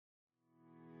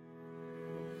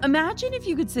Imagine if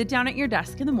you could sit down at your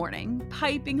desk in the morning,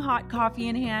 piping hot coffee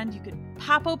in hand. You could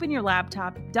pop open your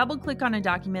laptop, double click on a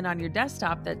document on your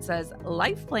desktop that says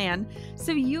Life Plan,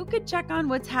 so you could check on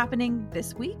what's happening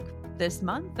this week, this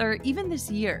month, or even this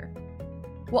year.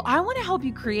 Well, I want to help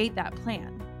you create that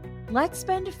plan. Let's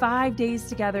spend 5 days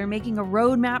together making a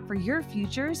roadmap for your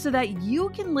future so that you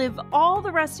can live all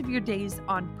the rest of your days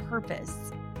on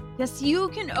purpose. Yes, you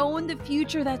can own the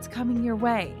future that's coming your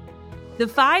way. The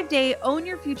 5-day Own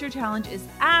Your Future Challenge is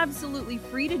absolutely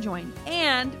free to join,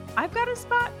 and I've got a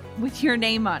spot with your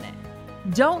name on it.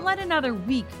 Don't let another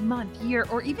week, month, year,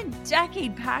 or even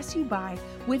decade pass you by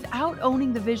without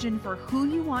owning the vision for who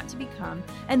you want to become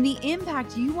and the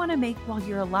impact you want to make while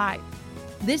you're alive.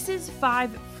 This is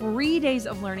 5 free days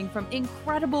of learning from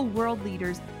incredible world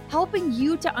leaders, helping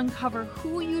you to uncover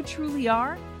who you truly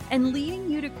are and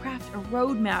leading you to craft a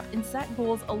roadmap and set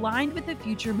goals aligned with the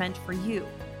future meant for you.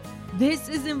 This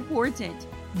is important.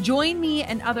 Join me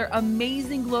and other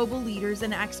amazing global leaders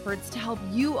and experts to help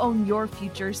you own your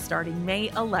future starting May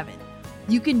 11th.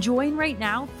 You can join right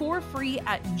now for free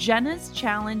at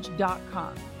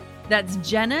jennaschallenge.com. That's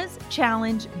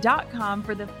jennaschallenge.com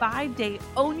for the 5-day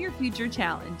Own Your Future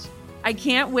Challenge. I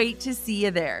can't wait to see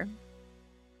you there.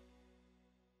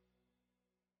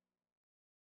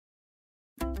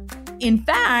 In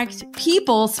fact,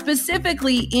 people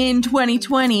specifically in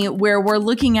 2020, where we're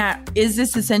looking at, is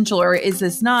this essential or is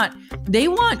this not? They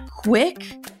want quick,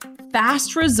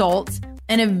 fast results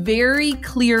and a very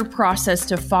clear process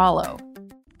to follow.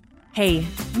 Hey,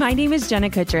 my name is Jenna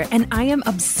Kutcher, and I am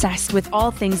obsessed with all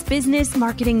things business,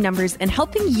 marketing, numbers, and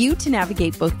helping you to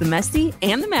navigate both the messy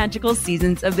and the magical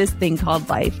seasons of this thing called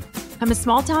life. I'm a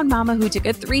small town mama who took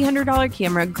a $300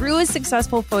 camera, grew a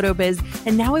successful photo biz,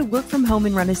 and now I work from home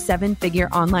and run a 7-figure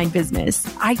online business.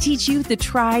 I teach you the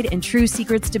tried and true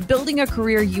secrets to building a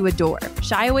career you adore.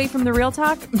 Shy away from the real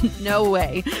talk? No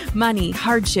way. Money,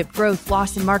 hardship, growth,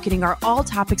 loss, and marketing are all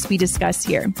topics we discuss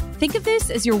here. Think of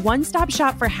this as your one-stop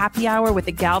shop for happy hour with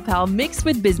a gal pal mixed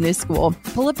with business school.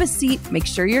 Pull up a seat, make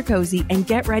sure you're cozy, and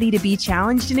get ready to be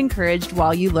challenged and encouraged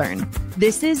while you learn.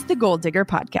 This is the Goal Digger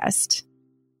Podcast.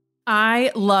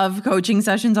 I love coaching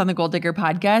sessions on the Goal Digger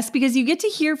Podcast because you get to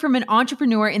hear from an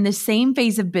entrepreneur in the same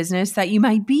phase of business that you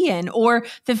might be in or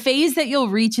the phase that you'll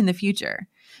reach in the future.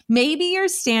 Maybe you're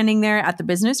standing there at the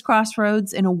business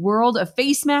crossroads in a world of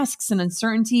face masks and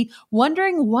uncertainty,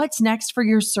 wondering what's next for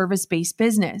your service-based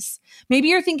business. Maybe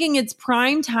you're thinking it's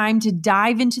prime time to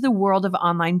dive into the world of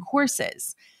online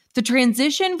courses. The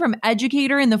transition from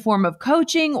educator in the form of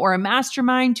coaching or a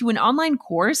mastermind to an online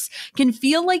course can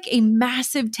feel like a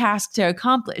massive task to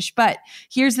accomplish. But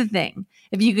here's the thing.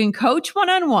 If you can coach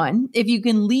one-on-one, if you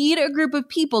can lead a group of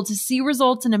people to see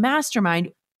results in a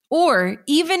mastermind, or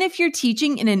even if you're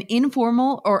teaching in an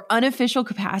informal or unofficial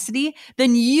capacity,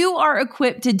 then you are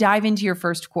equipped to dive into your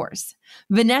first course.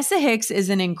 Vanessa Hicks is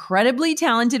an incredibly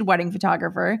talented wedding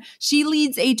photographer. She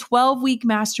leads a 12-week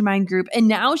mastermind group, and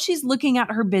now she's looking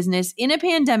at her business in a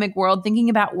pandemic world, thinking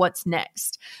about what's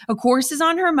next. A course is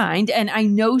on her mind, and I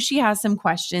know she has some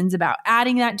questions about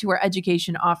adding that to her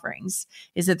education offerings.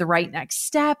 Is it the right next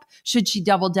step? Should she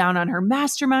double down on her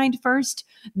mastermind first?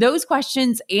 Those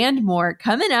questions and more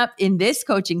coming up in this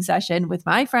coaching session with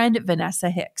my friend Vanessa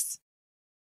Hicks.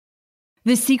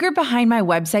 The secret behind my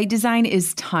website design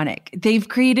is Tonic. They've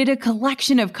created a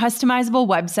collection of customizable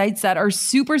websites that are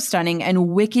super stunning and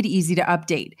wicked easy to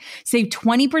update. Save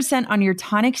 20% on your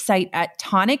Tonic site at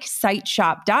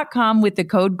tonicsiteshop.com with the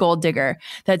code GOALDIGGER.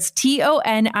 That's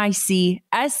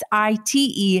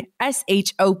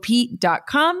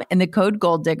TONICSITESHOP.com and the code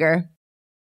GOALDIGGER.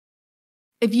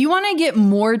 If you want to get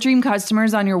more dream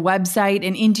customers on your website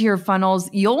and into your funnels,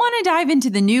 you'll want to dive into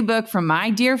the new book from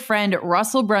my dear friend,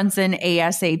 Russell Brunson,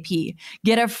 ASAP.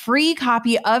 Get a free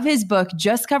copy of his book,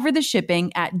 Just Cover the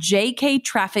Shipping, at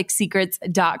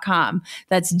jktrafficsecrets.com.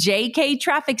 That's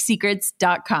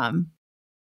jktrafficsecrets.com.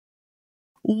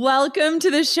 Welcome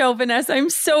to the show, Vanessa. I'm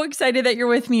so excited that you're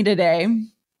with me today.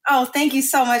 Oh, thank you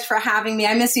so much for having me.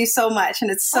 I miss you so much,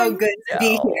 and it's so good to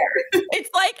be here.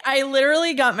 It's like I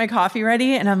literally got my coffee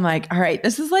ready, and I'm like, all right,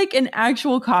 this is like an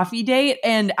actual coffee date,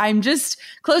 and I'm just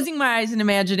closing my eyes and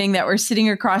imagining that we're sitting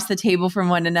across the table from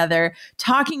one another,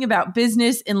 talking about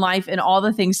business and life and all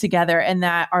the things together, and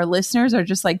that our listeners are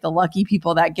just like the lucky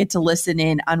people that get to listen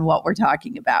in on what we're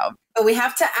talking about. But we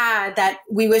have to add that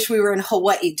we wish we were in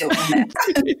Hawaii doing that.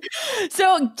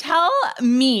 So tell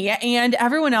me and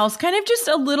everyone else kind of just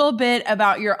a little bit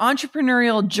about your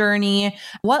entrepreneurial journey,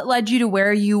 what led you to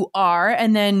where you are,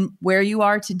 and then where you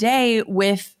are today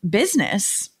with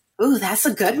business. Ooh, that's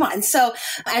a good one. So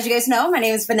as you guys know, my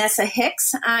name is Vanessa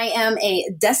Hicks. I am a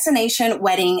destination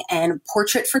wedding and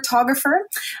portrait photographer.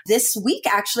 This week,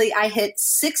 actually, I hit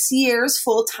 6 years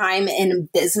full time in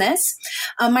business.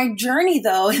 My journey,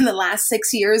 though, in the last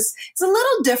 6 years is a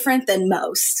little different than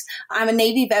most. I'm a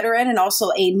Navy veteran and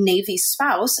also a Navy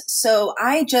spouse. So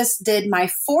I just did my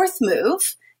fourth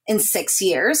move in 6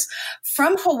 years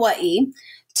from Hawaii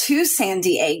to San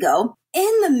Diego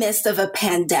in the midst of a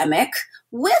pandemic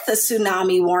with a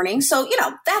tsunami warning. So,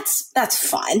 that's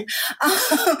fun.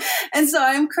 And so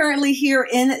I'm currently here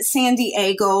in San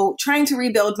Diego trying to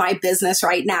rebuild my business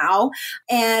right now.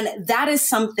 And that is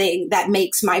something that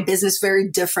makes my business very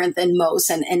different than most,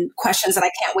 and questions that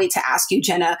I can't wait to ask you,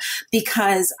 Jenna,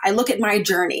 because I look at my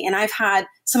journey and I've had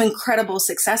some incredible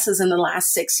successes in the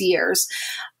last 6 years.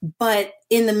 But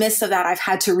in the midst of that, I've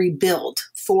had to rebuild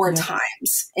four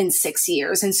times in 6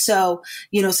 years. And so,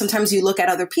 sometimes you look at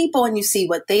other people and you see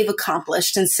what they've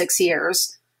accomplished in 6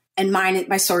 years. And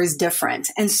my story is different.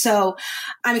 And so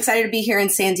I'm excited to be here in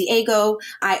San Diego.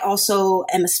 I also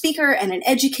am a speaker and an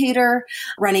educator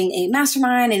running a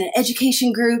mastermind and an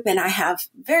education group. And I have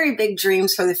very big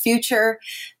dreams for the future,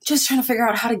 just trying to figure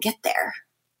out how to get there.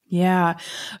 Yeah.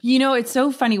 It's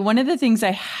so funny. One of the things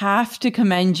I have to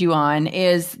commend you on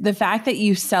is the fact that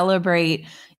you celebrate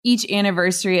each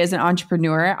anniversary as an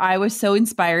entrepreneur. I was so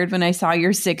inspired when I saw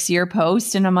your 6-year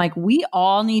post, and I'm like, we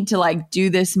all need to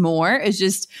do this more, is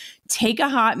just take a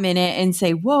hot minute and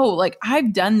say, whoa,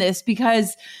 I've done this,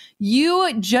 because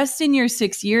you just in your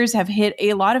 6 years have hit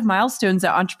a lot of milestones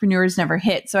that entrepreneurs never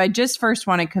hit. So I just first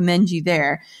want to commend you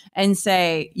there and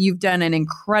say you've done an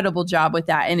incredible job with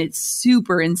that. And it's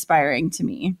super inspiring to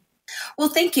me. Well,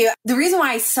 thank you. The reason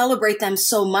why I celebrate them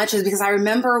so much is because I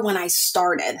remember when I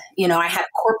started, I had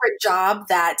a corporate job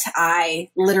that I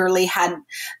literally had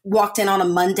walked in on a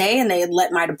Monday and they had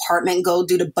let my department go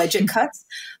due to budget cuts.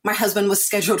 My husband was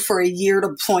scheduled for a year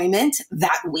deployment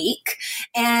that week.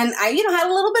 And I, had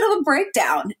a little bit of a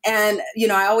breakdown. And,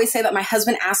 I always say that my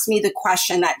husband asked me the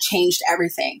question that changed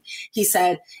everything. He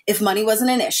said, if money wasn't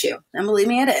an issue, and believe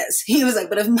me, it is. He was like,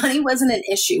 but if money wasn't an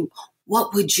issue,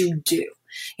 what would you do?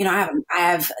 I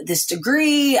have this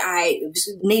degree, I was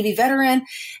a Navy veteran,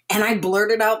 and I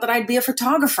blurted out that I'd be a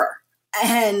photographer.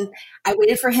 And I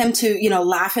waited for him to,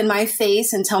 laugh in my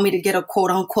face and tell me to get a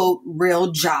quote unquote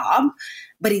real job,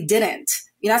 but he didn't.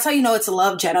 That's how you know it's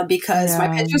love, Jenna, because my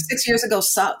picture 6 years ago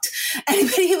sucked. And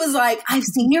he was like, I've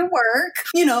seen your work,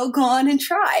 go on and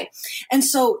try. And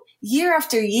so year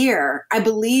after year, I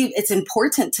believe it's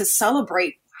important to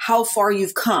celebrate how far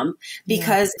you've come,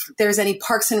 because if there's any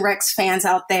Parks and Recs fans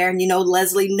out there, and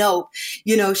Leslie Knope,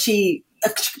 she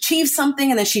achieves something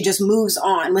and then she just moves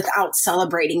on without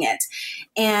celebrating it.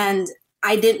 And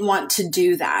I didn't want to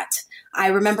do that. I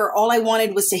remember all I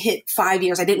wanted was to hit 5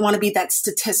 years. I didn't want to be that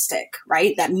statistic,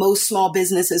 right? That most small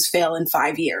businesses fail in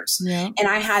 5 years. Yeah. And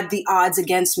I had the odds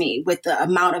against me with the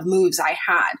amount of moves I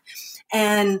had.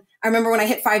 And I remember when I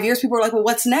hit 5 years, people were like, well,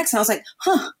 what's next? And I was like,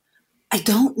 I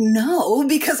don't know,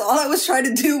 because all I was trying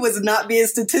to do was not be a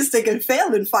statistic and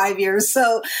failed in 5 years.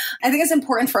 So I think it's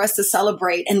important for us to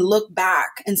celebrate and look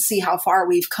back and see how far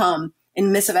we've come in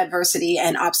the midst of adversity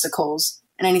and obstacles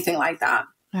and anything like that.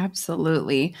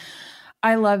 Absolutely.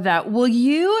 I love that. Will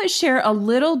you share a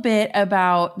little bit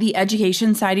about the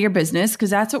education side of your business?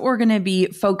 Because that's what we're going to be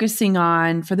focusing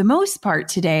on for the most part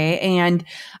today. And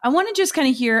I want to just kind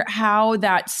of hear how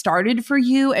that started for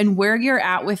you and where you're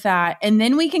at with that. And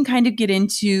then we can kind of get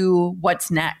into what's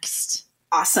next.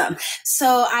 Awesome.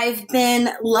 So I've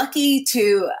been lucky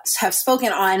to have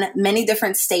spoken on many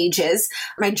different stages.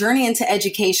 My journey into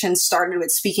education started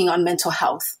with speaking on mental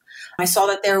health. I saw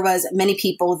that there was many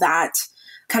people that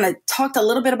kind of talked a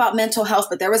little bit about mental health,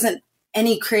 but there wasn't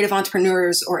any creative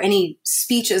entrepreneurs or any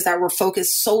speeches that were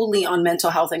focused solely on mental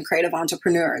health and creative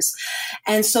entrepreneurs.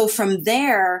 And so from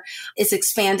there, it's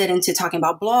expanded into talking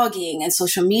about blogging and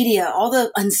social media, all the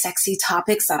unsexy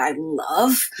topics that I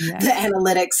love, the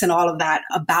analytics and all of that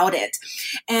about it.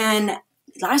 And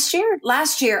last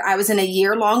year, I was in a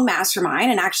year-long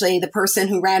mastermind, and actually the person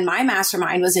who ran my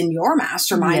mastermind was in your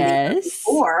mastermind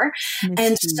before.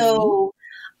 And so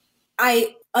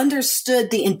I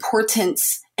understood the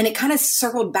importance, and it kind of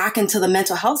circled back into the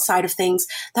mental health side of things,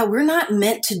 that we're not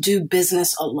meant to do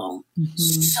business alone.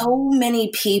 Mm-hmm. So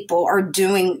many people are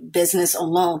doing business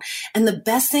alone. And the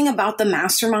best thing about the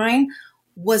mastermind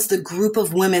was the group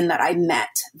of women that I met.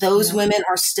 Those women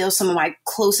are still some of my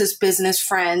closest business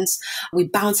friends. We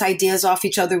bounce ideas off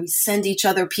each other. We send each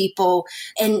other people.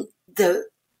 And the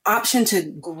option to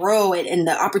grow it and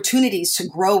the opportunities to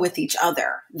grow with each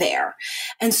other there.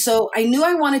 And so I knew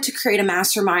I wanted to create a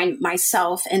mastermind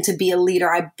myself and to be a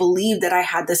leader. I believed that I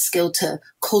had the skill to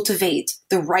cultivate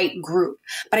the right group,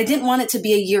 but I didn't want it to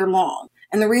be a year long.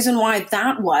 And the reason why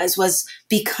that was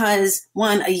because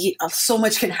one, so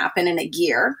much can happen in a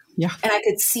year. Yeah. And I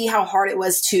could see how hard it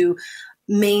was to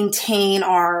maintain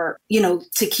our,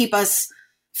 to keep us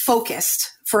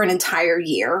focused for an entire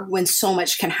year when so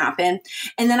much can happen.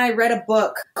 And then I read a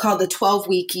book called The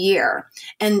 12-Week Year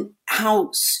and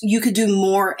how you could do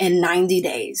more in 90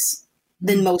 days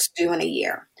than most do in a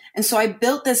year. And so I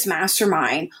built this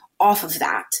mastermind off of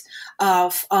that,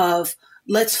 of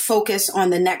let's focus on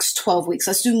the next 12 weeks.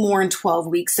 Let's do more in 12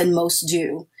 weeks than most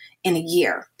do in a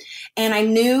year. And I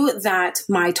knew that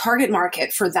my target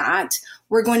market for that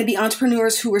were going to be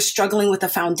entrepreneurs who were struggling with a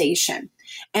foundation.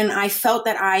 And I felt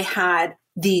that I had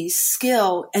the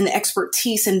skill and the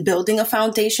expertise in building a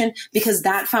foundation because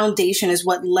that foundation is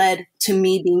what led to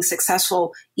me being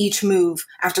successful each move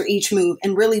after each move,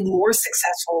 and really more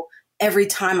successful every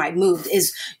time I moved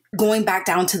is going back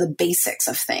down to the basics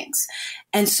of things.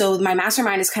 And so my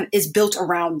mastermind is built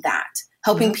around that,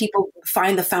 helping people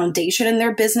find the foundation in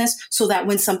their business so that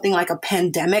when something like a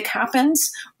pandemic happens,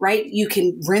 right, you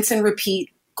can rinse and repeat,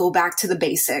 go back to the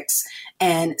basics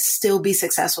and still be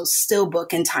successful, still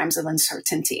book in times of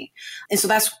uncertainty. And so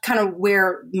that's kind of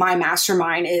where my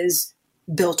mastermind is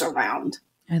built around.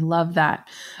 I love that.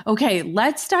 Okay,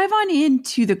 let's dive on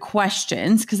into the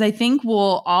questions because I think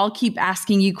we'll all keep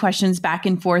asking you questions back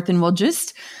and forth, and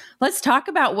let's talk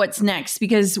about what's next,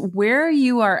 because where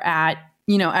you are at,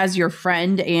 as your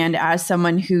friend and as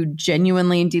someone who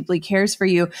genuinely and deeply cares for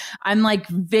you, I'm like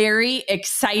very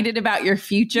excited about your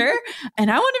future.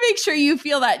 And I want to make sure you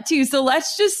feel that too. So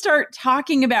let's just start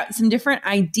talking about some different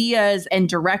ideas and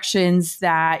directions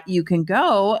that you can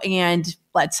go, and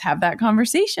let's have that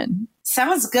conversation.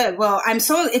 Sounds good. Well, I'm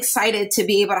so excited to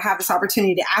be able to have this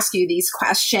opportunity to ask you these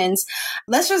questions.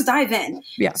 Let's just dive in.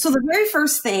 Yeah. So the very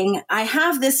first thing, I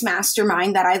have this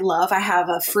mastermind that I love. I have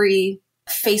a free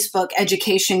Facebook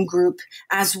education group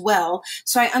as well.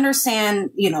 So I understand,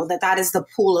 that is the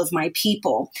pool of my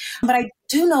people. But I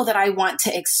do know that I want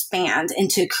to expand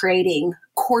into creating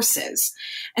courses.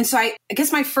 And so I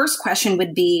guess my first question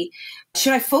would be,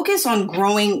 should I focus on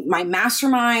growing my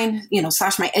mastermind, /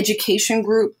 my education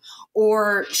group?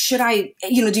 Or should I,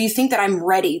 do you think that I'm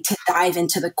ready to dive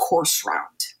into the course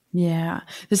route? Yeah,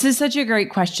 this is such a great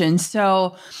question.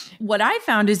 So what I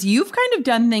found is you've kind of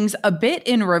done things a bit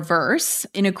in reverse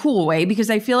in a cool way, because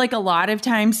I feel like a lot of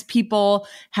times people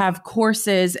have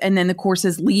courses and then the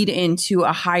courses lead into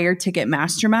a higher ticket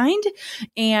mastermind.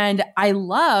 And I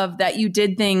love that you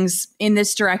did things in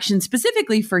this direction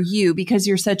specifically for you because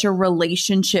you're such a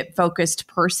relationship focused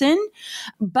person.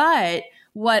 But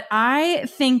what I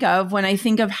think of when I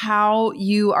think of how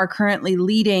you are currently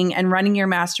leading and running your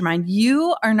mastermind,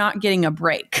 you are not getting a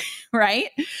break, right?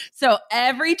 So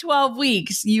every 12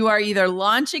 weeks, you are either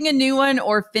launching a new one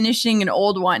or finishing an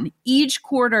old one. Each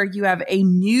quarter, you have a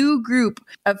new group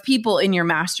of people in your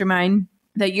mastermind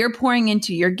that you're pouring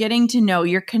into, you're getting to know,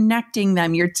 you're connecting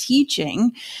them, you're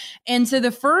teaching. And so the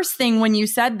first thing when you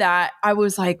said that, I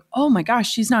was like, oh my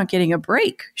gosh, she's not getting a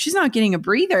break. She's not getting a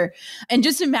breather. And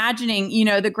just imagining,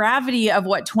 the gravity of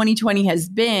what 2020 has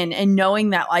been and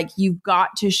knowing that like you've got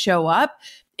to show up.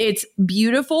 It's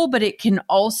beautiful, but it can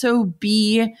also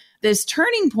be this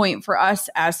turning point for us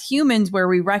as humans where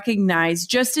we recognize,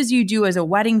 just as you do as a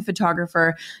wedding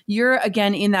photographer, you're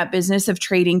again in that business of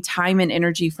trading time and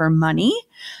energy for money.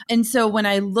 And so when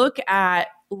I look at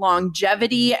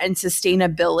longevity and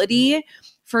sustainability,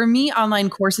 for me,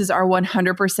 online courses are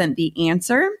 100% the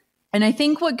answer. And I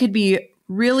think what could be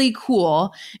really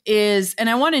cool is, and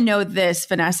I want to know this,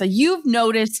 Vanessa, you've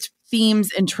noticed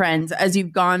themes and trends as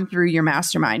you've gone through your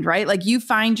mastermind, right? Like you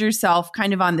find yourself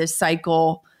kind of on this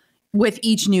cycle with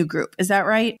each new group. Is that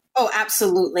right? Oh,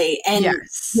 absolutely. And,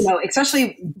 yes.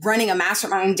 Especially running a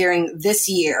mastermind during this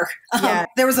year,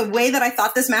 there was a way that I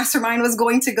thought this mastermind was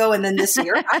going to go. And then this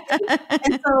year,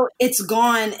 and so it's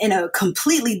gone in a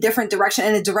completely different direction,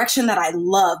 in a direction that I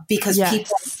love because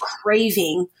people are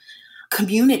craving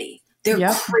community. They're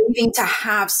craving to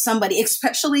have somebody,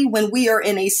 especially when we are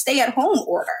in a stay-at-home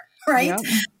order, right? Yep.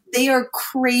 They are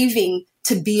craving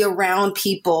to be around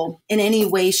people in any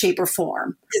way, shape, or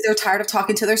form, because they're tired of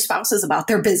talking to their spouses about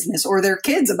their business or their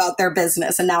kids about their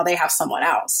business. And now they have someone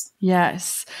else.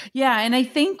 Yes. Yeah. And I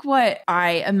think what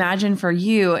I imagine for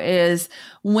you is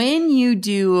when you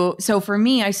do, so for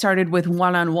me, I started with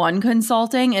one-on-one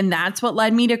consulting, and that's what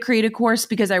led me to create a course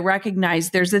because I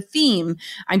recognized there's a theme.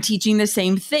 I'm teaching the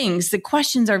same things. The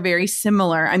questions are very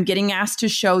similar. I'm getting asked to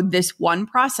show this one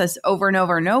process over and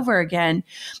over and over again.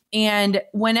 And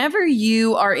whenever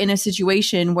you are in a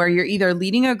situation where you're either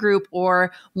leading a group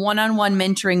or one-on-one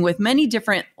mentoring with many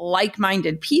different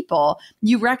like-minded people,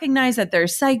 you recognize that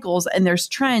there's cycles and there's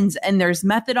trends and there's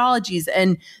methodologies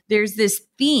and there's this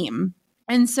theme.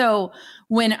 And so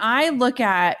when I look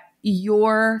at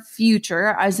your future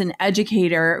as an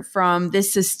educator from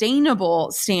this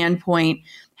sustainable standpoint,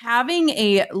 having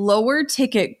a lower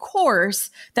ticket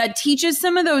course that teaches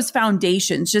some of those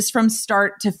foundations just from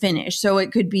start to finish. So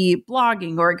it could be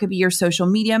blogging or it could be your social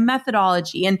media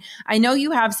methodology. And I know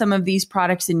you have some of these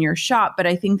products in your shop, but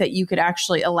I think that you could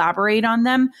actually elaborate on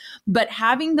them. But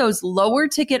having those lower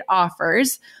ticket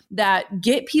offers that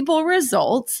get people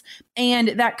results and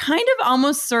that kind of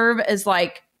almost serve as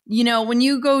like, you know, when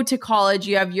you go to college,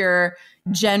 you have your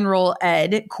general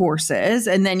ed courses,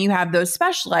 and then you have those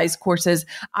specialized courses.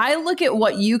 I look at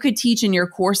what you could teach in your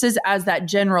courses as that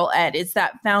general ed. It's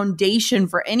that foundation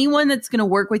for anyone that's going to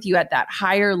work with you at that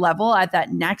higher level, at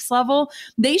that next level.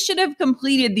 They should have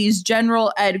completed these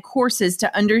general ed courses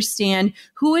to understand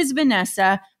who is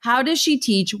Vanessa, how does she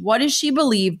teach, what does she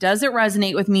believe, does it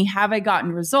resonate with me, have I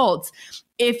gotten results?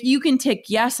 If you can tick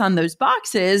yes on those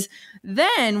boxes,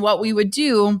 then what we would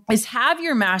do is have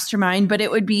your mastermind, but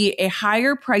it would be a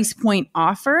higher price point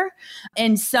offer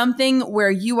and something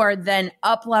where you are then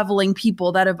up leveling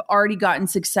people that have already gotten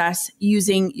success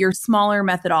using your smaller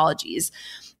methodologies.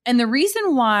 And the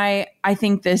reason why I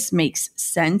think this makes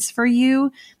sense for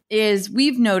you is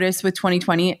we've noticed with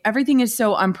 2020, everything is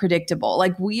so unpredictable.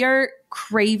 Like we are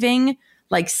craving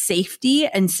like safety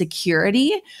and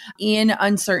security in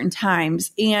uncertain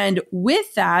times. And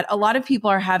with that, a lot of people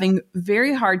are having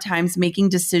very hard times making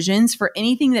decisions for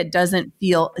anything that doesn't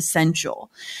feel essential.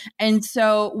 And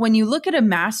so when you look at a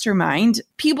mastermind,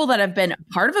 people that have been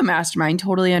part of a mastermind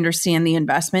totally understand the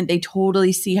investment. They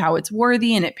totally see how it's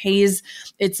worthy and it pays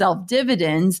itself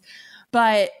dividends.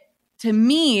 But to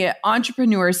me,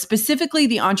 entrepreneurs, specifically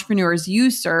the entrepreneurs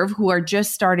you serve who are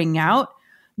just starting out,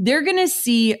 they're going to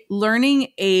see learning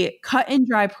a cut and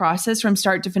dry process from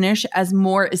start to finish as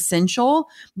more essential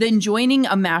than joining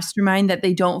a mastermind that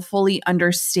they don't fully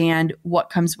understand what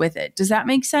comes with it. Does that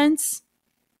make sense?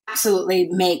 Absolutely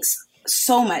makes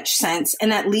so much sense.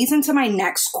 And that leads into my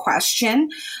next question,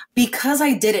 because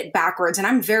I did it backwards, and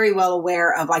I'm very well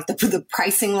aware of like the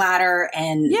pricing ladder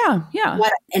and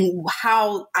what and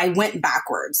how I went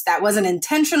backwards. That wasn't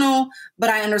intentional,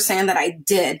 but I understand that I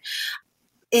did.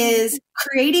 Is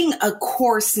creating a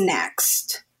course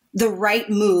next the right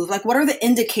move? Like, what are the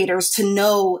indicators to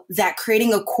know that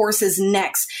creating a course is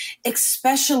next,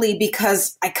 especially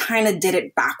because I kind of did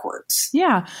it backwards?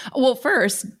 Yeah. Well,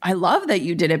 first, I love that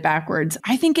you did it backwards.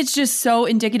 I think it's just so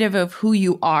indicative of who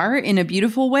you are in a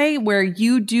beautiful way where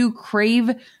you do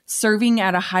crave serving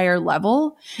at a higher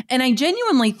level. And I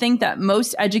genuinely think that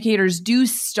most educators do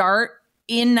start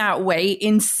in that way,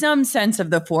 in some sense of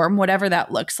the form, whatever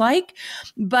that looks like.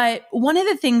 But one of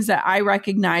the things that I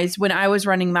recognized when I was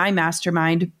running my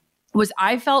mastermind was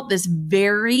I felt this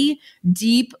very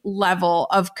deep level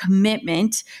of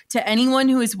commitment to anyone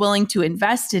who is willing to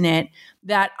invest in it,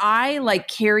 that I like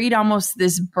carried almost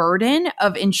this burden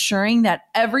of ensuring that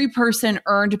every person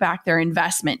earned back their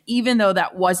investment, even though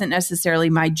that wasn't necessarily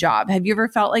my job. Have you ever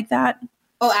felt like that?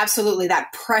 Oh, absolutely.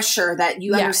 That pressure that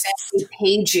you understand we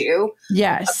paid you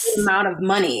a good amount of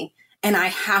money and I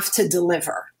have to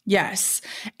deliver. Yes.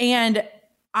 And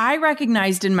I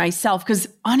recognized in myself, because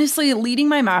honestly, leading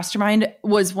my mastermind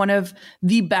was one of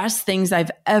the best things I've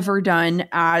ever done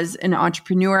as an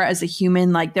entrepreneur, as a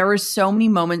human. Like there were so many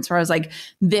moments where I was like,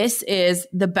 this is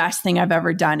the best thing I've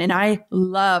ever done. And I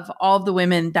love all of the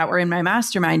women that were in my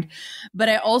mastermind. But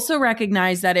I also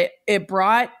recognized that it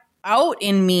brought out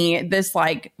in me this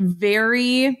like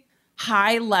very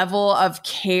high level of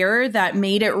care that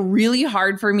made it really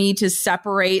hard for me to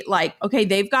separate like, okay,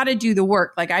 they've got to do the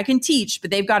work. Like I can teach, but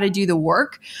they've got to do the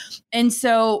work. And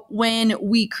so when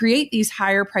we create these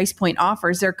higher price point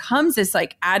offers, there comes this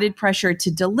like added pressure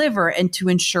to deliver and to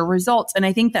ensure results. And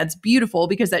I think that's beautiful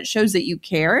because that shows that you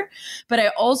care. But I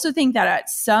also think that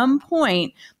at some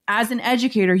point as an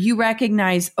educator, you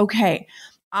recognize, okay,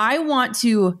 I want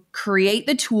to create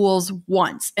the tools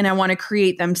once, and I want to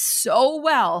create them so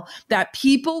well that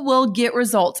people will get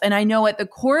results. And I know at the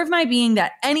core of my being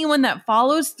that anyone that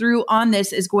follows through on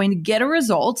this is going to get a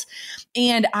result.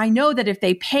 And I know that if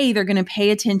they pay, they're going to pay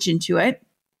attention to it.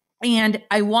 And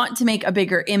I want to make a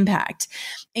bigger impact.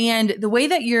 And the way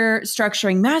that you're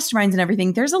structuring masterminds and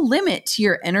everything, there's a limit to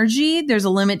your energy. There's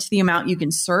a limit to the amount you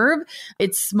can serve.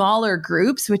 It's smaller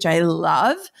groups, which I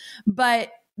love.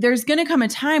 But there's going to come a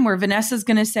time where Vanessa's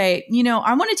going to say,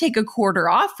 I want to take a quarter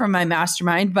off from my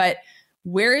mastermind, but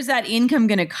where is that income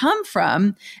going to come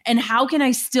from? And how can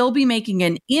I still be making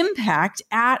an impact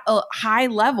at a high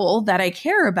level that I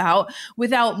care about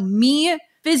without me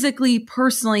physically,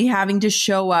 personally having to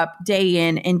show up day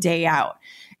in and day out?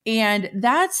 And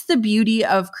that's the beauty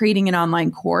of creating an online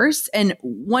course. And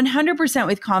 100%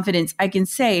 with confidence, I can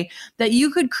say that you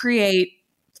could create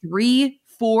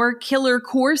 3-4 killer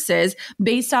courses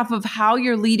based off of how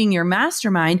you're leading your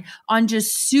mastermind on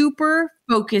just super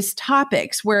focused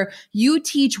topics where you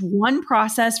teach one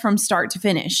process from start to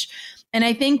finish. And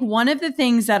I think one of the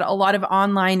things that a lot of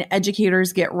online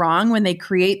educators get wrong when they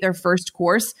create their first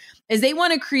course is they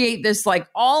want to create this like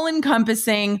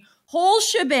all-encompassing whole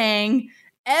shebang,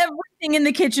 everything in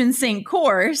the kitchen sink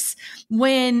course,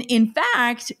 when in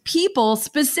fact, people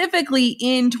specifically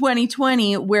in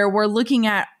 2020, where we're looking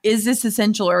at, is this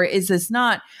essential or is this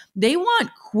not? They want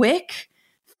quick,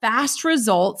 fast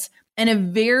results and a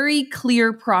very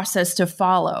clear process to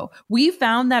follow. We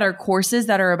found that our courses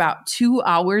that are about 2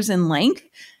 hours in length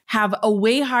have a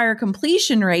way higher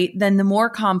completion rate than the more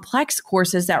complex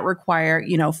courses that require,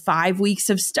 5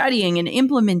 weeks of studying and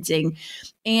implementing.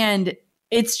 And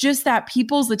it's just that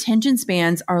people's attention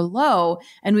spans are low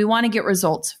and we want to get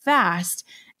results fast.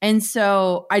 And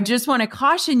so I just want to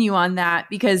caution you on that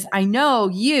because I know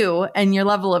you and your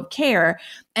level of care,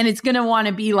 and it's going to want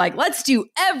to be like, let's do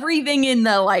everything in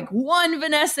the one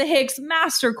Vanessa Hicks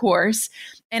master course.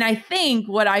 And I think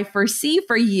what I foresee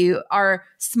for you are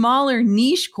smaller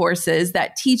niche courses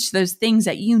that teach those things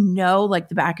that like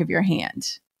the back of your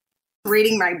hand.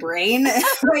 Reading my brain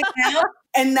right now.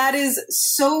 And that is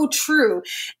so true.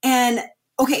 And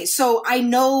okay, so I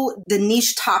know the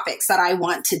niche topics that I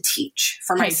want to teach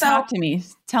for myself. Talk to me.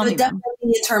 Tell me. Definitely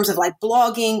in terms of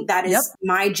blogging, that is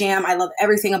my jam. I love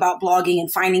everything about blogging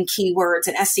and finding keywords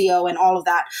and SEO and all of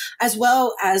that, as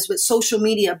well as with social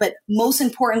media, but most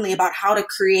importantly about how to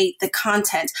create the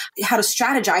content, how to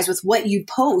strategize with what you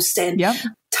post and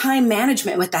time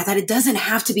management with that it doesn't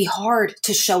have to be hard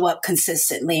to show up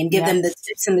consistently and give them the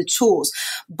tips and the tools.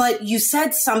 But you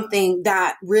said something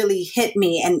that really hit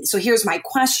me. And so here's my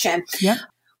question.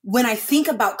 When I think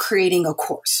about creating a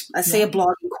course, let's say a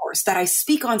blogging course that I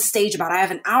speak on stage about, I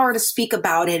have an hour to speak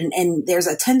about it and there's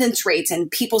attendance rates and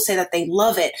people say that they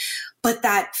love it. But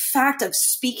that fact of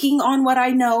speaking on what I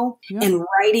know and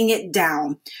writing it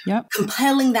down,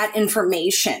 compelling that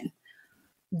information,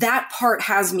 that part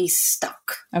has me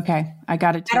stuck. Okay. I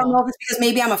got it. I don't know if it's because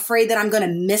maybe I'm afraid that I'm going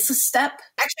to miss a step.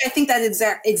 Actually, I think that is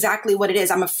exactly what it is.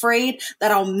 I'm afraid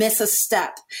that I'll miss a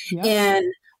step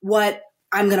in what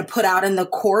I'm going to put out in the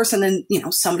course. And then,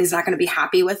 somebody's not going to be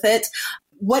happy with it.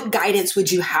 What guidance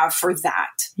would you have for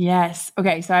that? Yes.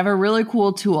 Okay. So I have a really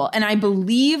cool tool and I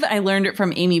believe I learned it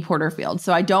from Amy Porterfield.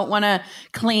 So I don't want to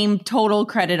claim total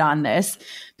credit on this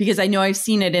because I know I've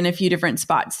seen it in a few different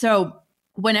spots. So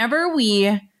whenever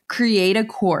we create a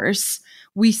course,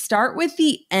 we start with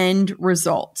the end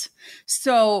result.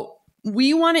 So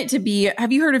we want it to be,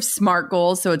 have you heard of SMART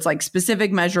goals? So it's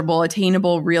specific, measurable,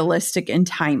 attainable, realistic, and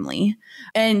timely.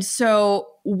 And so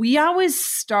we always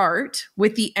start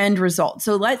with the end result.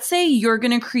 So let's say you're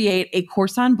going to create a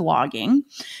course on blogging,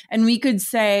 and we could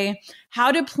say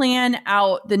how to plan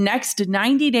out the next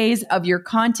 90 days of your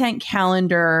content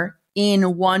calendar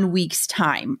in 1 week's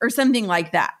time or something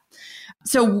like that.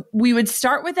 So we would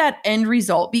start with that end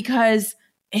result because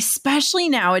especially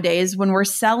nowadays when we're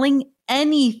selling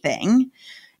anything,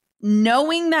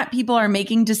 knowing that people are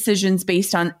making decisions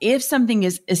based on if something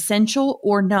is essential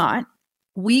or not,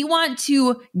 we want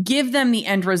to give them the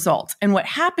end result. And what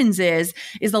happens is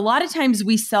a lot of times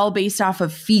we sell based off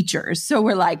of features. So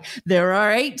we're like, there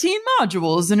are 18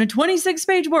 modules and a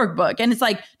 26-page workbook. And it's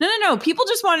like, no. People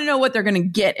just want to know what they're going to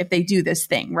get if they do this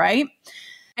thing, right?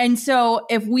 And so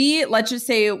if let's just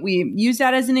say we use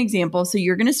that as an example. So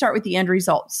you're going to start with the end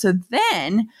result. So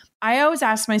then I always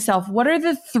ask myself, what are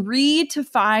the 3 to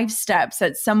 5 steps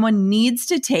that someone needs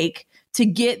to take to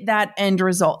get that end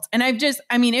result? And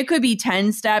it could be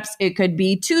 10 steps, it could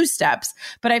be 2 steps,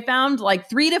 but I found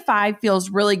 3 to 5 feels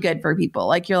really good for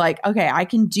people. You're like, okay, I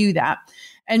can do that.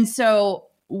 And so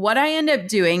what I end up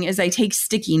doing is I take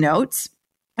sticky notes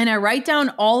And I write down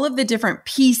all of the different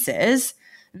pieces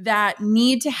that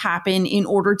need to happen in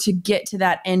order to get to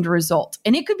that end result.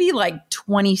 And it could be like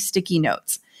 20 sticky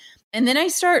notes. And then I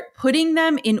start putting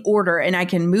them in order, and I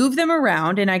can move them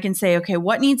around and I can say, okay,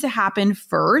 what needs to happen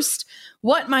first?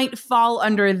 What might fall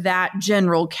under that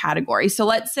general category? So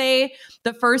let's say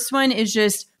the first one is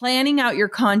just planning out your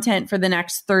content for the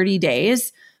next 30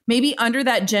 days. Maybe under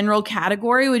that general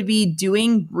category would be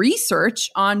doing research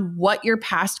on what your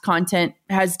past content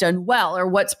has done well or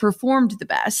what's performed the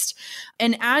best.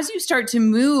 And as you start to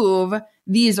move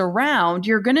these around,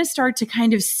 you're going to start to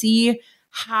kind of see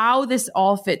how this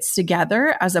all fits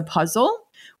together as a puzzle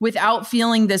without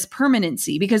feeling this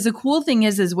permanency. Because the cool thing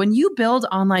is when you build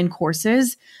online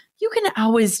courses, you can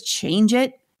always change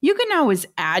it. You can always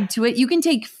add to it. You can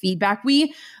take feedback.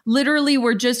 We literally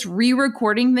were just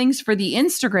re-recording things for the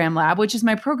Instagram Lab, which is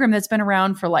my program that's been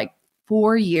around for like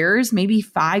 4 years, maybe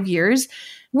 5 years.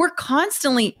 We're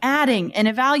constantly adding and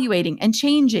evaluating and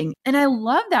changing. And I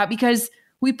love that because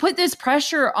we put this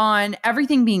pressure on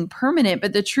everything being permanent,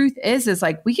 but the truth is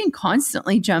like we can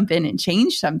constantly jump in and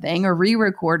change something or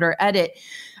re-record or edit.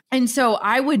 And so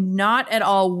I would not at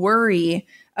all worry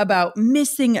about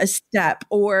missing a step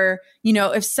or,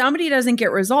 if somebody doesn't get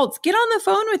results, get on the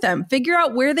phone with them, figure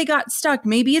out where they got stuck.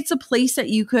 Maybe it's a place that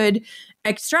you could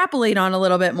extrapolate on a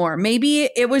little bit more.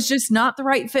 Maybe it was just not the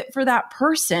right fit for that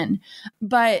person,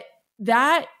 but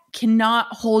that cannot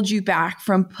hold you back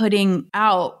from putting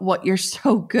out what you're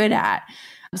so good at.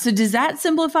 So does that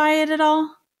simplify it at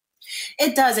all?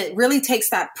 It does. It really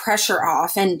takes that pressure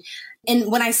off. And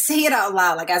when I say it out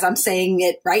loud, like as I'm saying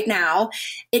it right now,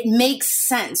 it makes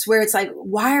sense where it's like,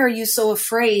 why are you so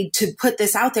afraid to put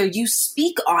this out there? You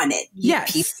speak on it.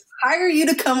 Yes. People hire you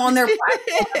to come on their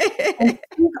platform and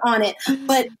speak on it.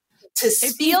 But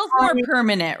it feels more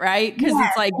permanent, right? Because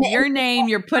it's like your name,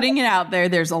 you're putting it out there.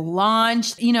 There's a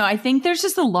launch. I think there's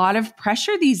just a lot of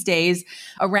pressure these days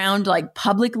around like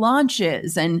public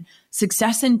launches and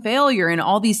success and failure and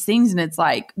all these things. And it's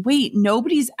like, wait,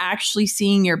 nobody's actually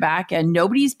seeing your back end.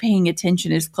 Nobody's paying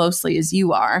attention as closely as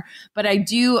you are. But I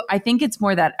think it's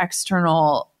more that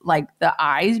external, like the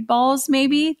eyeballs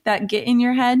maybe that get in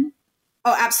your head.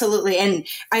 Oh, absolutely. And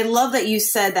I love that you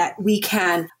said that we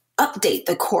can update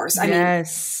the course. I mean,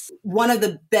 one of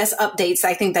the best updates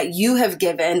I think that you have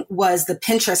given was the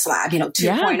Pinterest Lab,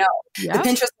 2.0. The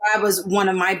Pinterest Lab was one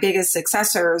of my biggest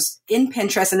successors in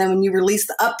Pinterest. And then when you released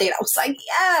the update, I was like,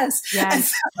 yes.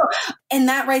 And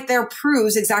that right there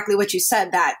proves exactly what you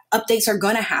said, that updates are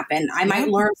going to happen. I might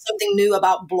learn something new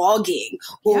about blogging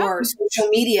or social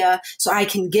media, so I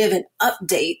can give an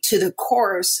update to the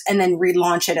course and then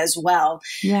relaunch it as well.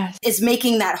 Yes. It's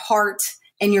making that heart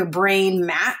and your brain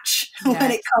match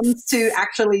when it comes to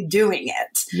actually doing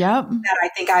it. Yep. That I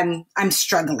think I'm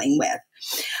struggling with.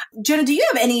 Jenna, do you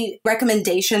have any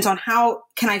recommendations on how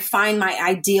can I find my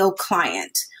ideal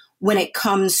client when it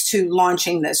comes to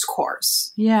launching this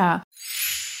course? Yeah.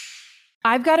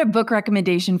 I've got a book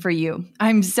recommendation for you.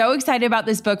 I'm so excited about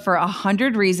this book for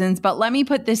 100 reasons, but let me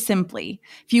put this simply.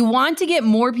 If you want to get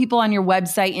more people on your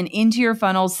website and into your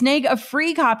funnel, snag a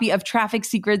free copy of Traffic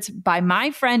Secrets by my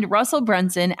friend Russell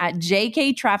Brunson at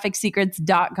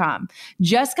jktrafficsecrets.com.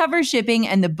 Just cover shipping,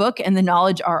 and the book and the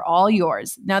knowledge are all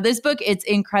yours. Now, this book, it's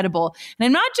incredible. And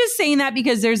I'm not just saying that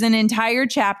because there's an entire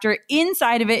chapter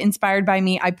inside of it inspired by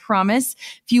me. I promise.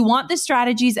 If you want the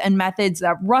strategies and methods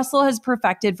that Russell has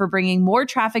perfected for bringing more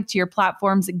traffic to your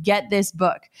platforms, get this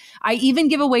book. I even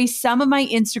give away some of my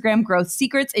Instagram growth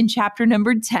secrets in chapter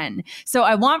number 10. So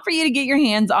I want for you to get your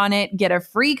hands on it. Get a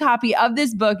free copy of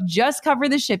this book. Just cover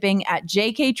the shipping at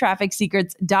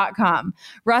jktrafficsecrets.com.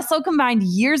 Russell combined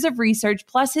years of research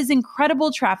plus his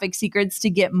incredible traffic secrets to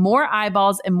get more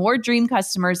eyeballs and more dream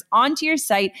customers onto your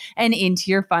site and into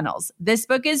your funnels. This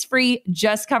book is free.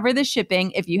 Just cover the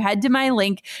shipping if you head to my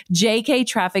link,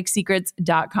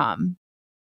 jktrafficsecrets.com.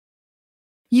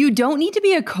 You don't need to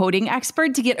be a coding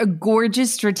expert to get a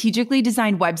gorgeous, strategically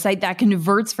designed website that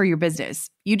converts for your business.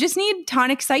 You just need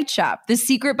Tonic Site Shop, the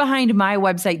secret behind my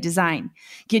website design.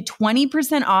 Get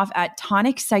 20% off at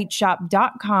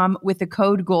tonicsiteshop.com with the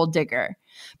code GoalDigger.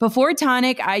 Before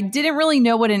Tonic, I didn't really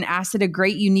know what an asset a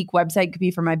great, unique website could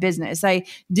be for my business. I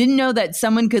didn't know that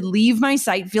someone could leave my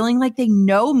site feeling like they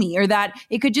know me, or that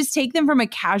it could just take them from a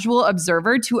casual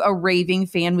observer to a raving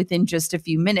fan within just a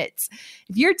few minutes.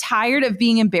 If you're tired of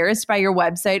being embarrassed by your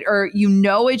website, or you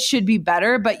know it should be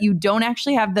better, but you don't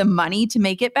actually have the money to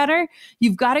make it better,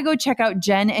 you've got to go check out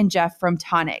Jen and Jeff from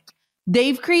Tonic.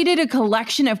 They've created a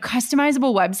collection of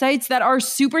customizable websites that are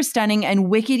super stunning and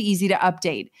wicked easy to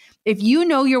update. If you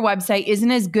know your website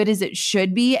isn't as good as it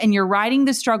should be and you're riding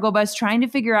the struggle bus trying to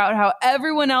figure out how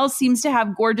everyone else seems to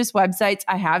have gorgeous websites,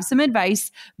 I have some advice.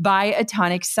 Buy a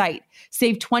Tonic site.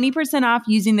 Save 20% off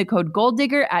using the code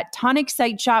GOLDDIGGER at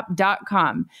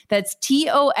tonicsiteshop.com. That's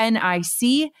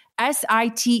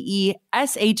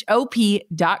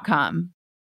TONICSITESHOP.com.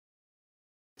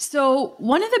 So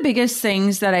one of the biggest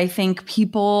things that I think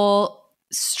people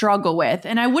struggle with,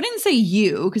 and I wouldn't say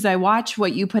you, because I watch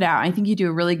what you put out. I think you do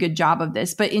a really good job of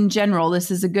this, but in general,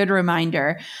 this is a good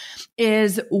reminder,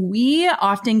 is we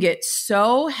often get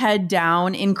so head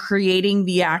down in creating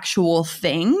the actual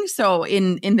thing. So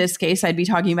in this case, I'd be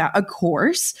talking about a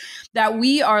course, that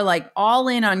we are like all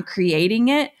in on creating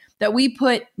it, that we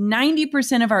put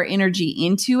 90% of our energy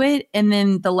into it. And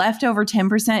then the leftover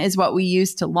 10% is what we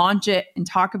use to launch it and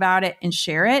talk about it and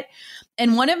share it.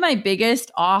 And one of my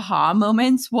biggest aha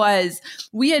moments was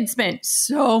we had spent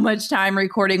so much time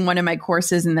recording one of my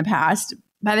courses in the past.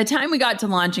 By the time we got to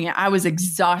launching it, I was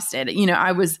exhausted.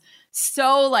 I was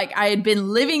so like, I had been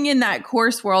living in that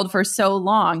course world for so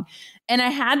long. And I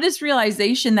had this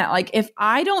realization that like, if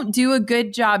I don't do a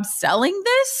good job selling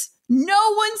this,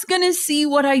 no one's going to see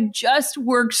what I just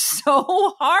worked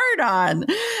so hard on.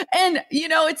 And,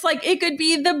 it's like it could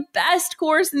be the best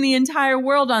course in the entire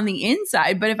world on the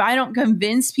inside. But if I don't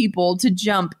convince people to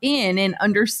jump in and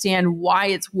understand why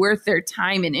it's worth their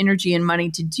time and energy and money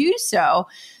to do so,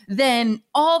 then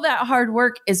all that hard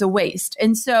work is a waste.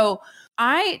 And so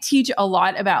I teach a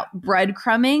lot about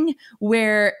breadcrumbing,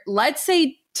 where let's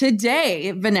say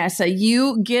today, Vanessa,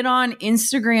 you get on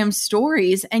Instagram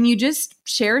stories and you just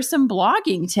share some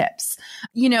blogging tips.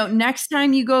 Next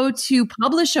time you go to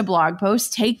publish a blog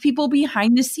post, take people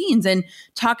behind the scenes and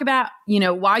talk about,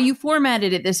 why you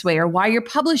formatted it this way, or why you're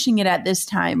publishing it at this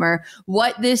time, or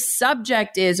what this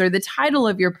subject is, or the title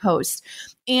of your post.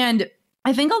 And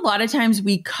I think a lot of times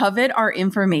we covet our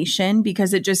information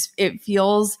because it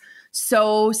feels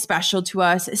so special to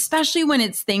us, especially when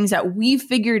it's things that we've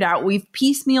figured out, we've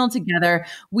piecemealed together,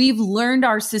 we've learned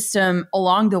our system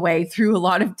along the way through a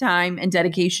lot of time and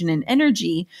dedication and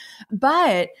energy.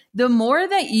 But the more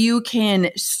that you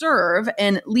can serve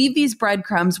and leave these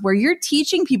breadcrumbs where you're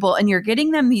teaching people and you're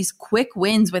getting them these quick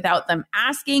wins without them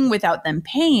asking, without them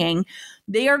paying,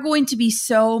 they are going to be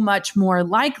so much more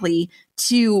likely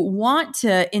to want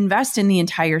to invest in the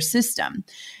entire system.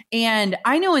 And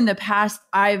I know in the past,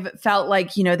 I've felt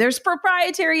like, there's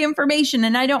proprietary information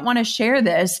and I don't want to share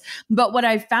this. But what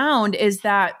I found is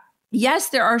that, yes,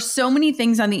 there are so many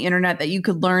things on the internet that you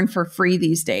could learn for free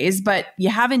these days, but you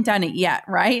haven't done it yet,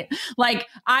 right? Like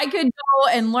I could go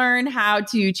and learn how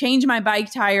to change my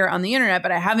bike tire on the internet,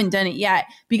 but I haven't done it yet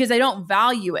because I don't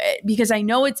value it, because I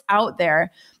know it's out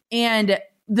there. And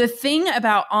the thing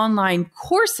about online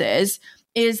courses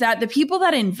is that the people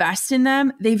that invest in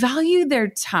them, they value their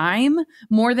time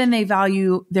more than they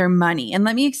value their money. And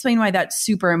let me explain why that's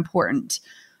super important.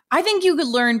 I think you could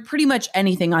learn pretty much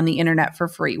anything on the internet for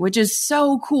free, which is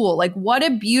so cool. Like what a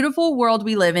beautiful world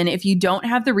we live in. If you don't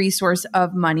have the resource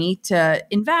of money to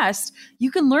invest,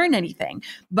 you can learn anything.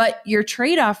 But your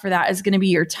trade-off for that is going to be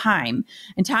your time.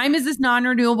 And time is this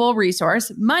non-renewable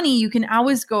resource. Money, you can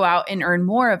always go out and earn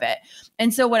more of it.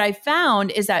 And so what I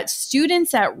found is that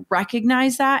students that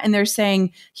recognize that and they're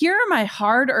saying, here are my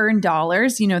hard-earned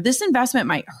dollars. This investment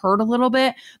might hurt a little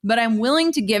bit, but I'm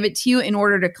willing to give it to you in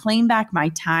order to claim back my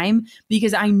time,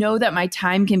 because I know that my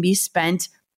time can be spent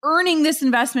earning this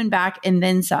investment back and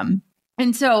then some.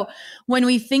 And so when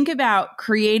we think about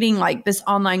creating like this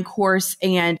online course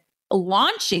and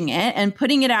launching it and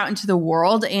putting it out into the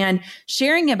world and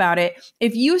sharing about it,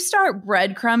 if you start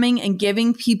breadcrumbing and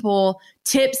giving people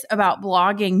tips about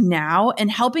blogging now and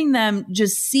helping them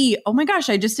just see, oh my gosh,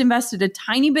 I just invested a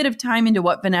tiny bit of time into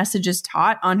what Vanessa just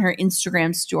taught on her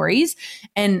Instagram stories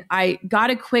and I got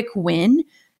a quick win,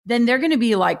 then they're going to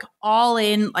be like all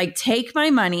in, like take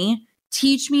my money,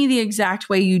 teach me the exact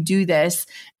way you do this.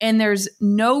 And there's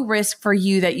no risk for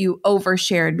you that you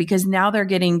overshared, because now they're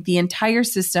getting the entire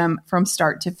system from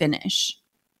start to finish.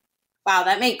 Wow,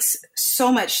 that makes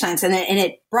so much sense. And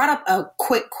it brought up a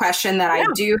quick question that I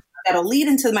do that'll lead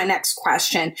into my next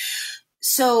question.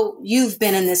 So you've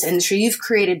been in this industry, you've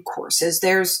created courses.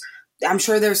 I'm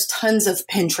sure there's tons of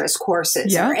Pinterest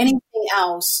courses or anything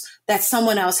else that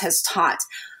someone else has taught.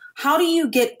 How do you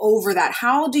get over that?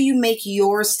 How do you make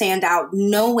yours stand out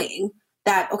knowing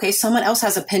that, okay, someone else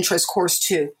has a Pinterest course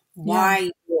too?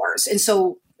 Why yours? And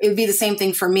so it would be the same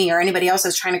thing for me or anybody else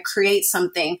that's trying to create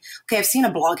something. Okay, I've seen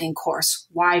a blogging course.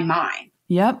 Why mine?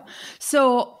 Yep.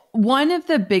 So one of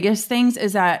the biggest things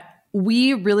is that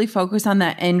we really focus on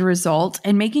that end result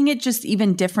and making it just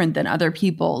even different than other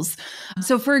people's.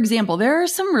 So for example, there are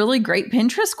some really great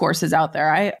Pinterest courses out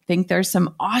there. I think there's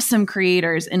some awesome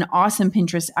creators and awesome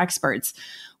Pinterest experts.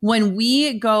 When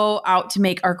we go out to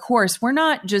make our course, we're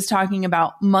not just talking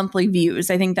about monthly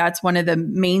views. I think that's one of the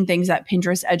main things that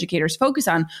Pinterest educators focus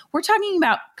on. We're talking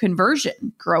about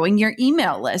conversion, growing your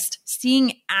email list,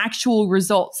 seeing actual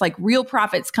results, like real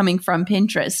profits coming from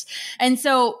Pinterest. And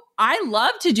so I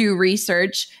love to do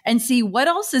research and see what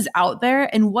else is out there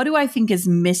and what do I think is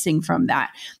missing from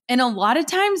that. And a lot of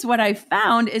times what I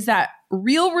found is that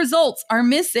real results are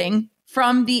missing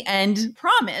from the end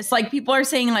promise. Like people are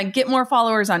saying, like, get more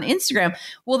followers on Instagram.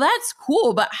 Well, that's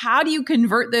cool, but how do you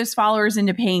convert those followers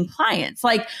into paying clients?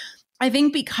 Like, I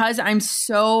think because I'm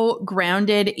so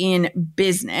grounded in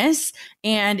business,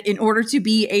 and in order to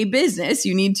be a business,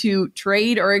 you need to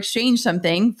trade or exchange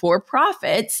something for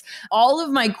profits. All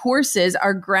of my courses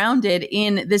are grounded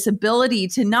in this ability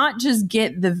to not just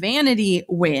get the vanity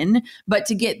win, but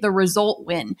to get the result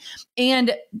win.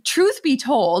 And truth be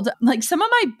told, like some of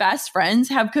my best friends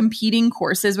have competing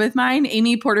courses with mine.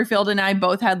 Amy Porterfield and I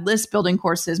both had list building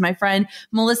courses. My friend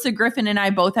Melissa Griffin and I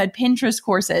both had Pinterest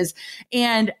courses.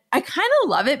 And I kind of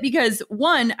love it because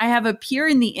one, I have a peer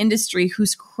in the industry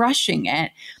who's crushing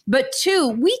it. But two,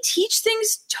 we teach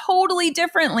things totally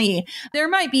differently. There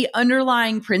might be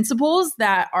underlying principles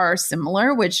that are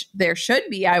similar, which there should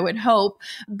be, I would hope,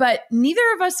 but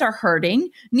neither of us are hurting.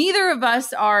 Neither of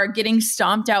us are getting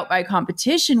stomped out by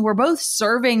competition. We're both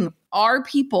serving our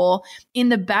people in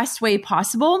the best way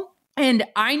possible. And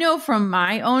I know from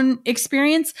my own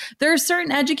experience, there are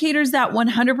certain educators that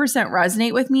 100%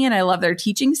 resonate with me and I love their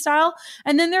teaching style.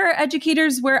 And then there are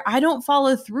educators where I don't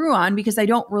follow through on because I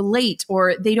don't relate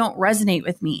or they don't resonate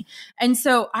with me. And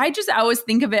so I always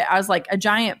think of it as like a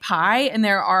giant pie and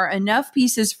there are enough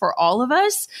pieces for all of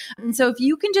us. And so if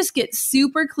you can just get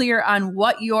super clear on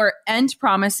what your end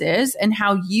promise is and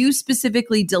how you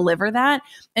specifically deliver that,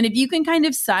 and if you can kind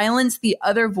of silence the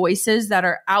other voices that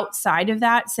are outside of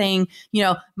that saying, you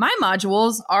know, my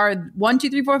modules are 1, 2,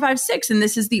 3, 4, 5, 6, and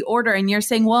this is the order. And you're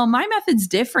saying, well, my method's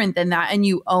different than that. And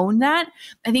you own that.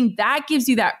 I think that gives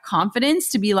you that confidence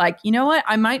to be like, you know what?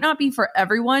 I might not be for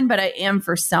everyone, but I am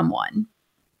for someone.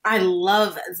 I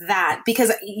love that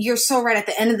because you're so right. At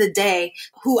the end of the day,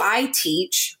 who I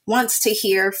teach wants to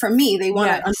hear from me. They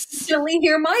want to unfortunately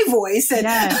hear my voice and,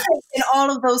 and all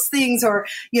of those things, or,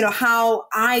 you know, how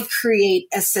I create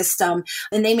a system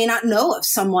and they may not know of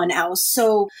someone else.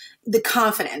 So the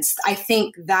confidence, I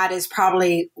think that is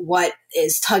probably what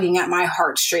is tugging at my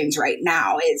heartstrings right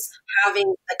now, is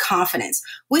having the confidence,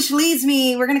 which leads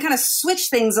me, we're going to kind of switch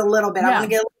things a little bit. I want to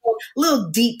get a little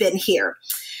deep in here.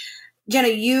 Jenna,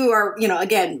 you are, you know,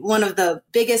 again, one of the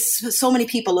biggest, so many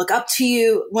people look up to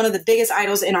you, one of the biggest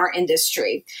idols in our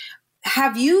industry.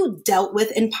 Have you dealt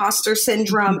with imposter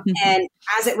syndrome and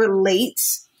as it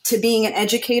relates to being an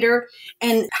educator?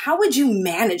 And how would you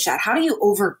manage that? How do you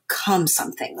overcome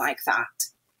something like that?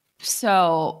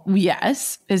 So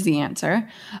yes, is the answer.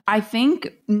 I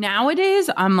think nowadays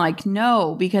I'm like,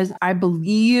 no, because I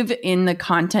believe in the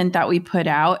content that we put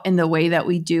out and the way that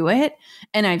we do it.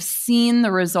 And I've seen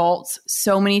the results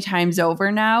so many times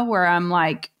over now where I'm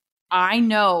like, I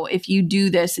know if you do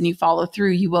this and you follow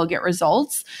through, you will get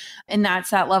results. And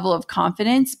that's that level of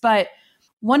confidence. But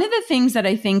one of the things that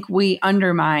I think we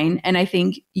undermine, and I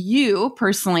think you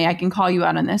personally, I can call you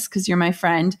out on this because you're my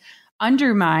friend,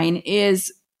 undermine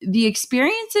is the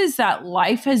experiences that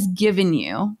life has given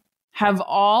you have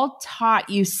all taught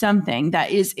you something that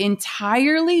is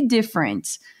entirely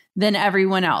different than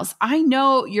everyone else. I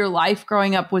know your life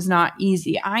growing up was not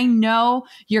easy. I know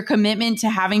your commitment to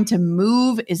having to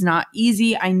move is not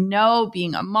easy. I know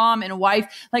being a mom and a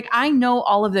wife, like I know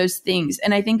all of those things.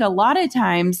 And I think a lot of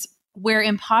times where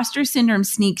imposter syndrome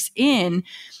sneaks in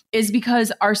is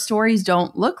because our stories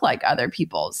don't look like other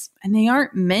people's and they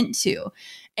aren't meant to.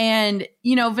 And,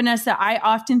 you know, Vanessa, I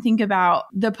often think about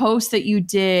the post that you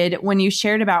did when you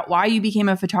shared about why you became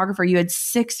a photographer. You had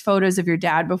 6 photos of your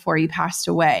dad before he passed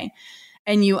away,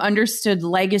 and you understood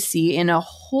legacy in a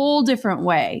whole different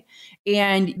way.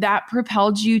 And that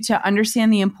propelled you to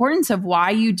understand the importance of why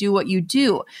you do what you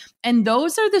do. And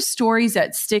those are the stories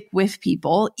that stick with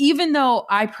people, even though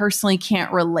I personally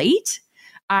can't relate.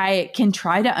 I can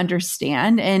try to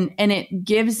understand, and it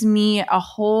gives me a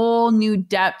whole new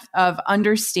depth of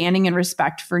understanding and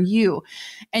respect for you.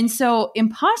 And so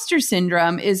imposter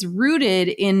syndrome is rooted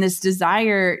in this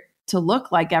desire to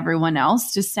look like everyone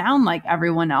else, to sound like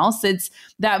everyone else. It's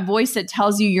that voice that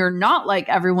tells you you're not like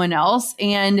everyone else.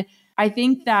 And I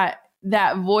think that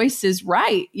that voice is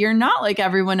right. You're not like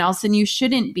everyone else and you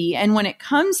shouldn't be. And when it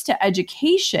comes to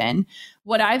education,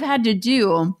 what I've had to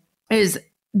do is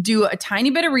do a tiny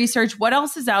bit of research. What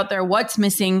else is out there? What's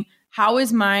missing? How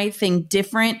is my thing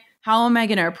different? How am I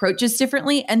going to approach this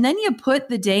differently? And then you put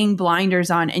the dang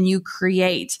blinders on and you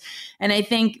create. And I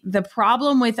think the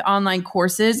problem with online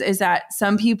courses is that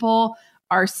some people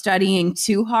are studying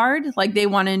too hard. Like they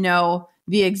want to know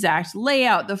the exact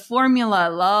layout, the formula,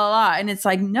 la, la, la. And it's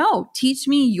like, no, teach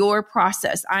me your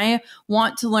process. I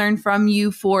want to learn from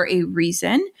you for a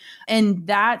reason. And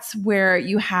that's where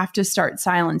you have to start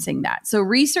silencing that. So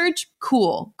research,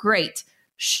 cool, great.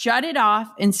 Shut it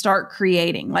off and start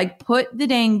creating. Like put the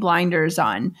dang blinders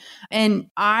on. And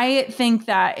I think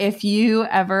that if you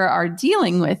ever are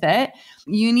dealing with it,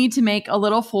 you need to make a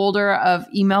little folder of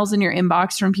emails in your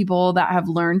inbox from people that have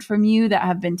learned from you, that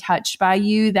have been touched by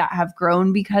you, that have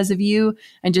grown because of you,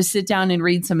 and just sit down and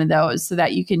read some of those so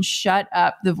that you can shut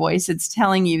up the voice that's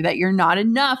telling you that you're not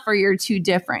enough or you're too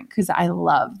different. Because I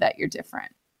love that you're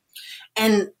different.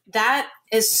 And that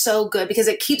is so good because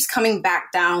it keeps coming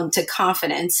back down to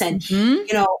confidence and, you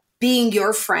know, being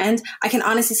your friend. I can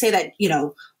honestly say that, you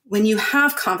know, when you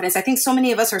have confidence, I think so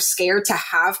many of us are scared to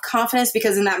have confidence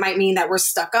because then that might mean that we're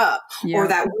stuck up or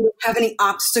that we don't have any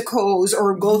obstacles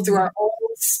or go through our own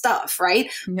stuff, right?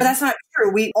 But that's not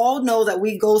true. We all know that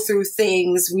we go through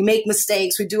things, we make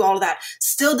mistakes, we do all of that.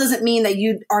 Still doesn't mean that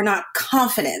you are not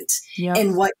confident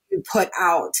in what you put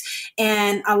out.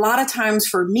 And a lot of times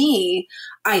for me,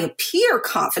 I appear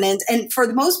confident, and for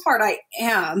the most part I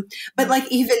am, but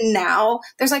like even now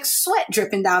there's like sweat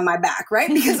dripping down my back,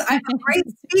 right? Because I'm a great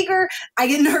speaker. I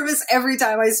get nervous every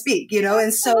time I speak, you know?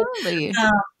 And so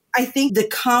I think the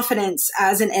confidence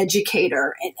as an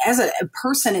educator and as a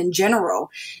person in general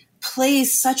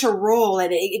plays such a role.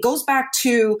 And it goes back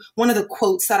to one of the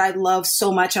quotes that I love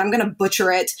so much. And I'm going to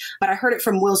butcher it, but I heard it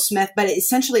from Will Smith. But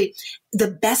essentially,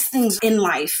 the best things in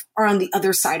life are on the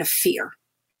other side of fear.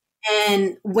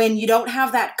 And when you don't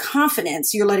have that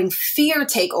confidence, you're letting fear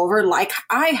take over like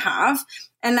I have.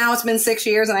 And now it's been 6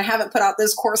 years and I haven't put out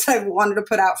this course I've wanted to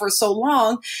put out for so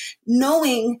long,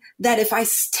 knowing that if I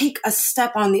take a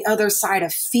step on the other side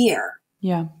of fear,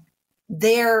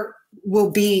 there will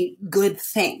be good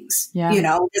things. You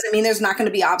know, doesn't mean there's not going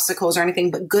to be obstacles or anything,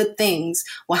 but good things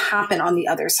will happen on the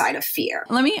other side of fear.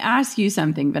 Let me ask you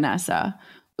something, Vanessa.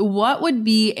 What would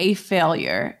be a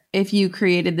failure if you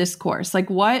created this course? Like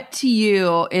what to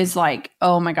you is like,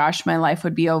 oh my gosh, my life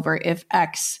would be over if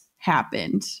X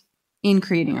happened in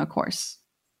creating a course?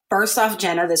 First off,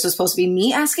 Jenna, this was supposed to be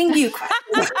me asking you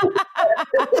questions.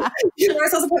 You were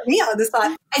supposed to put me on the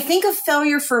spot. I think a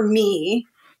failure for me,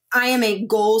 I am a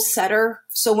goal setter.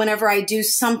 So whenever I do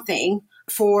something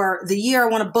for the year, I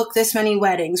want to book this many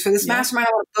weddings. For this mastermind,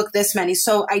 I want to book this many.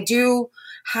 So I do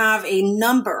have a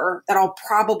number that I'll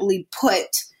probably put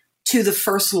to the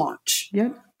first launch.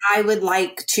 I would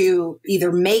like to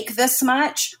either make this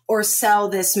much or sell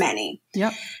this many.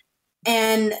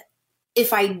 And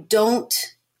if I don't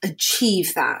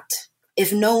achieve that,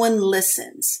 if no one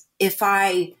listens, if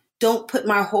I don't put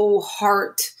my whole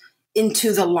heart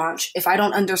into the launch, if I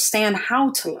don't understand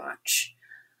how to launch,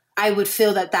 I would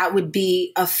feel that that would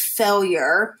be a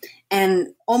failure. And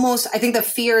almost, I think the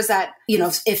fear is that, you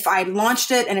know, if I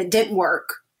launched it and it didn't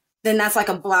work, then that's like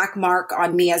a black mark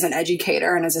on me as an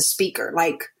educator and as a speaker.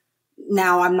 Like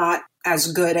now I'm not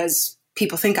as good as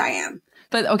people think I am.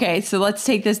 But okay, so let's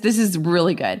take this. This is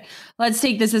really good. Let's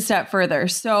take this a step further.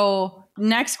 So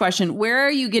next question, where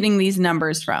are you getting these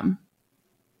numbers from?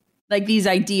 Like these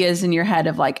ideas in your head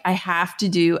of like, I have to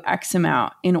do X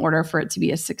amount in order for it to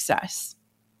be a success.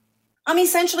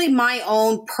 Essentially my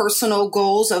own personal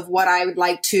goals of what I would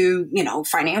like to, you know,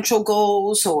 financial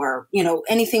goals or, you know,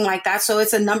 anything like that. So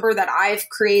it's a number that I've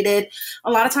created.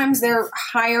 A lot of times they're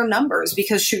higher numbers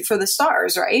because shoot for the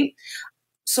stars, right?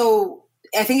 So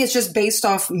I think it's just based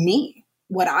off me,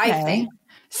 what I think.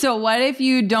 So what if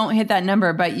you don't hit that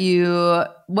number, but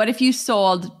what if you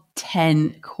sold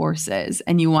 10 courses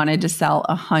and you wanted to sell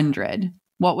 100?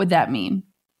 What would that mean?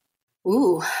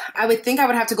 Ooh, I would think I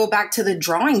would have to go back to the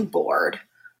drawing board.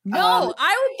 No,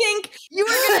 I would think you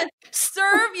were going to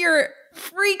serve your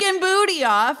freaking booty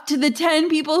off to the 10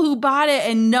 people who bought it,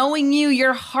 and knowing you,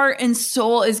 your heart and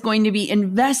soul is going to be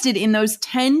invested in those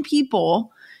 10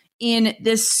 people in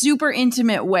this super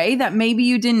intimate way that maybe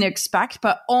you didn't expect,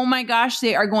 but oh my gosh,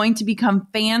 they are going to become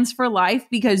fans for life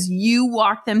because you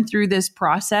walked them through this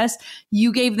process.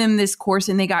 You gave them this course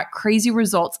and they got crazy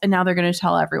results, and now they're going to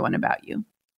tell everyone about you.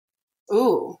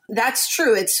 Ooh, that's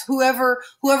true. It's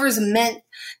whoever's meant.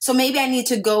 So maybe I need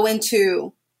to go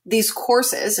into these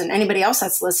courses, and anybody else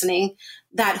that's listening,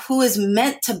 that who is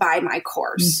meant to buy my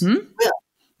course will.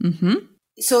 Mm-hmm.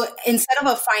 So instead of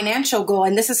a financial goal,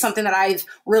 and this is something that I've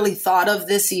really thought of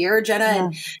this year, Jenna,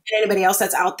 and anybody else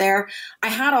that's out there, I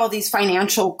had all these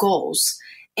financial goals.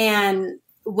 And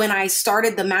when I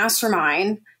started the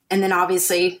mastermind, and then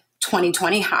obviously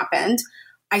 2020 happened,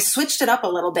 I switched it up a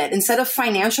little bit. Instead of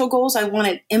financial goals, I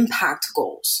wanted impact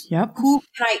goals. Yep. Who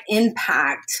can I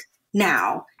impact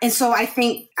now? And so I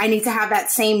think I need to have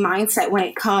that same mindset when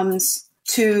it comes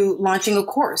to launching a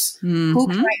course. Mm-hmm. Who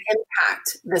can I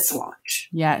impact this launch?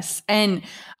 Yes. And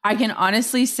I can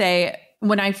honestly say,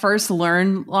 when I first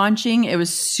learned launching, it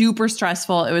was super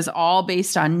stressful. It was all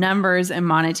based on numbers and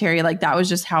monetary. Like that was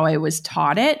just how I was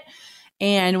taught it.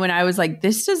 And when I was like,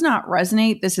 this does not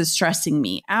resonate, this is stressing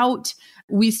me out,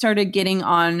 we started getting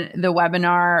on the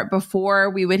webinar before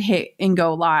we would hit and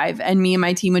go live. And me and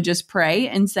my team would just pray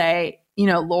and say, you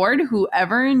know, Lord,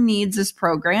 whoever needs this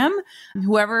program,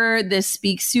 whoever this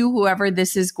speaks to, whoever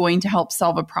this is going to help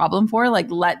solve a problem for,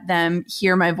 like, let them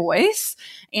hear my voice.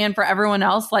 And for everyone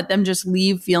else, let them just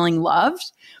leave feeling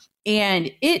loved.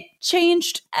 And it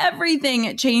changed everything.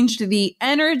 It changed the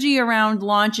energy around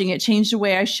launching. It changed the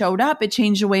way I showed up. It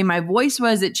changed the way my voice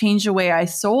was. It changed the way I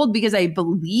sold because I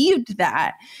believed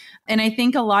that. And I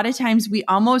think a lot of times we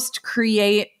almost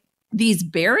create these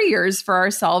barriers for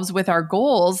ourselves with our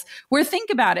goals, where think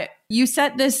about it. You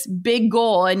set this big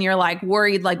goal and you're like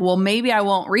worried, like, well, maybe I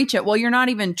won't reach it. Well, you're not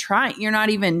even trying. You're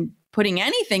not even putting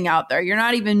anything out there. You're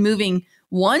not even moving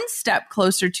one step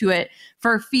closer to it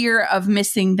for fear of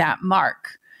missing that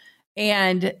mark.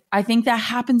 And I think that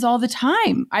happens all the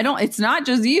time. It's not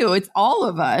just you, it's all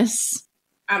of us.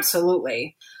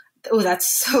 Absolutely. Oh,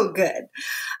 that's so good.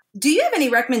 Do you have any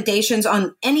recommendations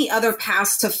on any other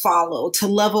paths to follow to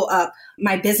level up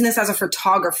my business as a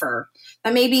photographer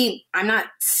that maybe I'm not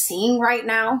seeing right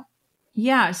now?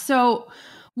 Yeah. So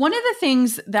one of the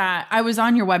things that I was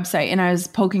on your website and I was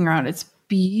poking around, it's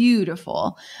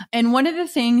beautiful. And one of the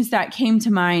things that came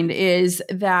to mind is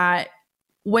that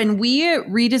when we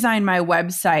redesigned my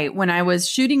website, when I was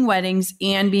shooting weddings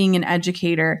and being an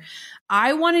educator,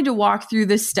 I wanted to walk through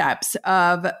the steps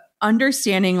of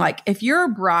understanding, like, if you're a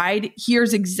bride,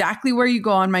 here's exactly where you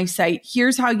go on my site.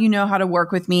 Here's how you know how to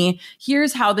work with me.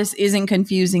 Here's how this isn't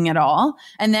confusing at all.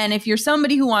 And then if you're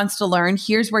somebody who wants to learn,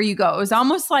 here's where you go. It was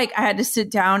almost like I had to sit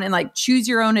down and like choose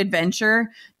your own adventure,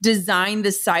 design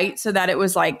the site so that it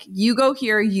was like, you go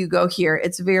here, you go here.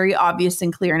 It's very obvious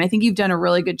and clear. And I think you've done a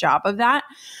really good job of that.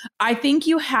 I think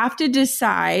you have to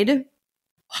decide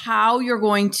how you're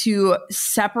going to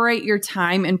separate your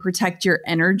time and protect your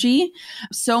energy.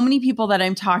 So many people that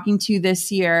I'm talking to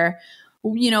this year,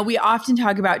 you know, we often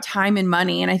talk about time and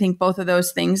money, and I think both of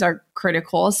those things are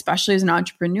critical, especially as an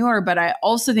entrepreneur. But I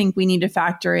also think we need to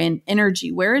factor in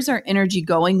energy. Where is our energy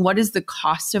going? What is the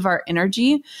cost of our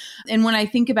energy? And when I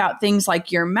think about things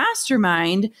like your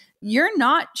mastermind, you're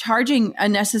not charging a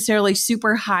necessarily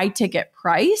super high ticket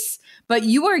price, but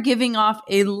you are giving off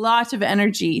a lot of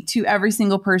energy to every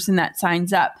single person that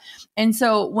signs up. And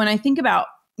so when I think about,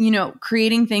 you know,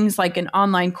 creating things like an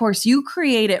online course, you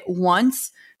create it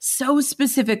once so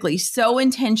specifically, so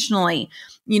intentionally,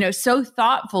 you know, so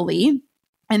thoughtfully.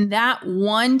 And that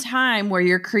one time where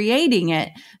you're creating it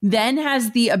then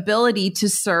has the ability to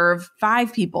serve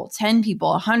 5 people, 10 people,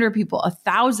 100 people,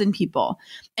 1,000 people.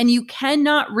 And you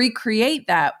cannot recreate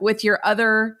that with your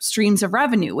other streams of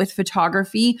revenue, with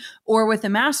photography or with a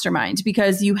mastermind,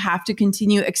 because you have to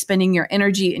continue expending your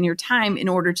energy and your time in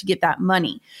order to get that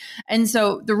money. And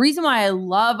so the reason why I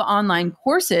love online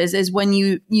courses is when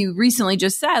you recently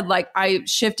just said, like, I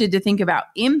shifted to think about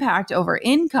impact over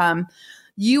income.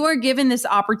 You are given this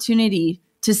opportunity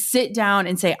to sit down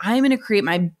and say, I'm going to create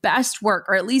my best work,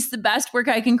 or at least the best work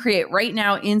I can create right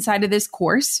now inside of this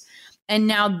course. And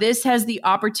now this has the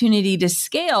opportunity to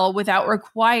scale without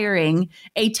requiring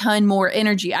a ton more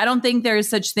energy. I don't think there is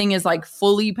such thing as like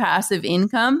fully passive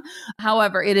income.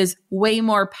 However, it is way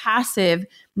more passive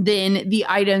than the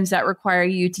items that require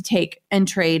you to take and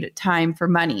trade time for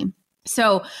money.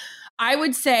 So I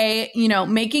would say, you know,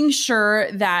 making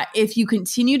sure that if you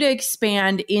continue to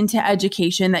expand into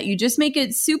education, that you just make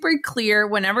it super clear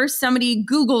whenever somebody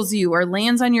Googles you or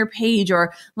lands on your page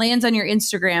or lands on your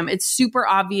Instagram, it's super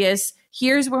obvious.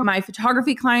 Here's where my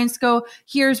photography clients go.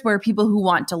 Here's where people who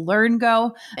want to learn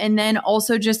go. And then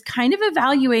also just kind of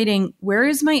evaluating, where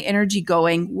is my energy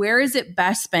going? Where is it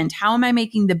best spent? How am I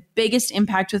making the biggest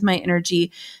impact with my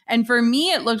energy? And for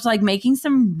me, it looked like making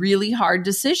some really hard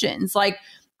decisions. Like,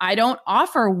 I don't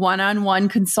offer one-on-one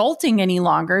consulting any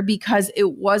longer because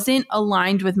it wasn't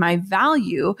aligned with my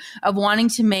value of wanting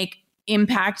to make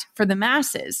impact for the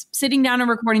masses. Sitting down and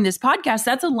recording this podcast,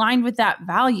 that's aligned with that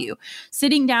value.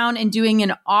 Sitting down and doing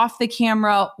an off the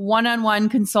camera, one-on-one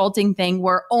consulting thing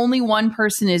where only one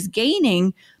person is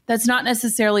gaining, that's not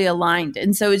necessarily aligned.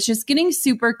 And so it's just getting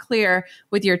super clear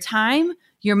with your time,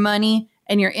 your money,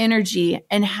 and your energy,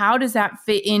 and how does that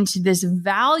fit into this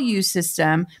value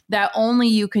system that only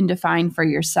you can define for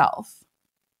yourself.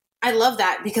 I love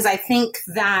that, because I think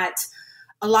that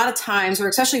a lot of times, or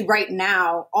especially right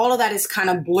now, all of that is kind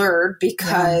of blurred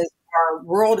because our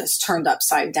world is turned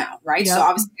upside down, right? Yep. So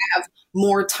obviously I have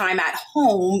more time at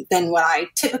home than what I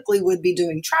typically would be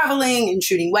doing, traveling and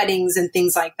shooting weddings and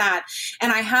things like that.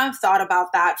 And I have thought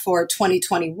about that for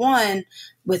 2021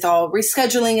 with all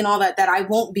rescheduling and all that I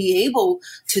won't be able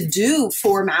to do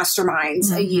 4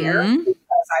 masterminds a year because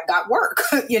I've got work.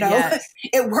 Yes.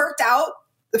 It worked out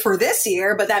for this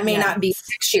year, but that may not be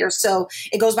next year. So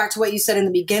it goes back to what you said in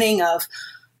the beginning of,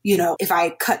 if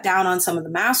I cut down on some of the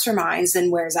masterminds,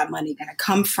 then where's that money going to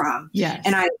come from? Yes.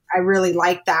 And I really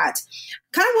like that.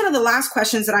 Kind of one of the last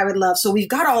questions that I would love. So we've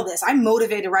got all this. I'm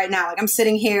motivated right now. Like I'm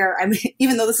sitting here.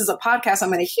 Even though this is a podcast, I'm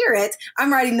going to hear it.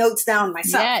 I'm writing notes down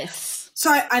myself. Yes.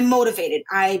 So I'm motivated.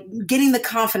 I'm getting the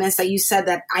confidence that you said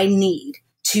that I need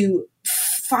to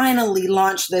finally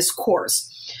launch this course.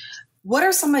 What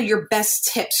are some of your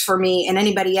best tips for me and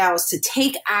anybody else to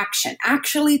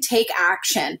actually take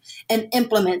action and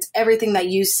implement everything that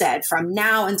you said from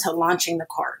now until launching the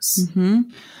course?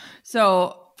 Mm-hmm.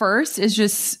 So first is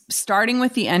just starting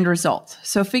with the end result.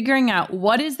 So figuring out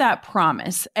what is that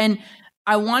promise. And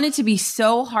I want it to be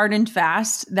so hard and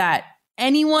fast that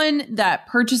anyone that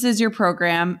purchases your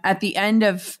program at the end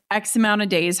of X amount of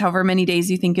days, however many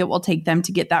days you think it will take them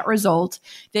to get that result,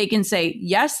 they can say,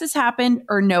 yes, this happened,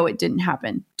 or no, it didn't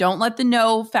happen. Don't let the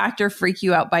no factor freak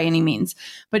you out by any means,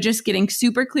 but just getting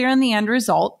super clear on the end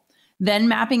result, then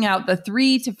mapping out the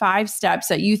 3 to 5 steps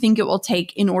that you think it will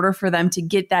take in order for them to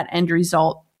get that end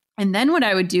result. And then what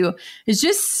I would do is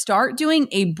just start doing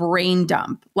a brain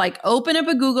dump, like open up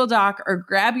a Google Doc or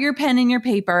grab your pen and your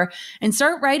paper and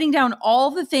start writing down all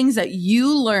the things that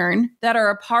you learn that are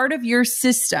a part of your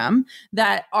system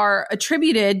that are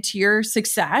attributed to your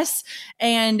success,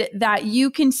 and that you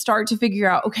can start to figure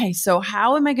out, okay, so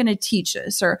how am I going to teach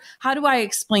this? Or how do I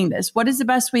explain this? What is the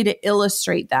best way to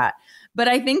illustrate that? But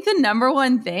I think the number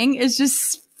one thing is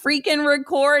just freaking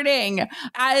recording.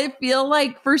 I feel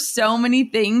like for so many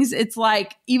things, it's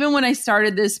like, even when I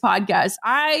started this podcast,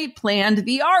 I planned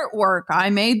the artwork,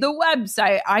 I made the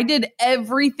website, I did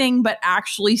everything but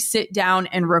actually sit down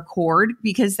and record,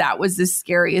 because that was the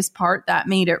scariest part that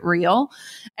made it real.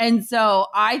 And so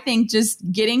I think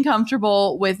just getting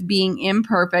comfortable with being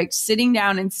imperfect, sitting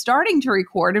down and starting to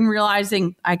record and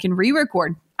realizing I can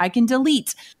re-record, I can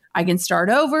delete, I can start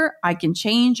over, I can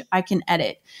change, I can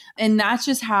edit. And that's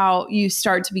just how you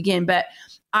start to begin. But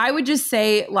I would just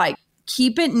say, like,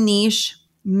 keep it niche,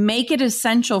 make it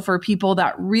essential for people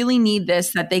that really need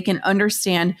this, that they can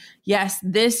understand, yes,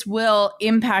 this will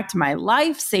impact my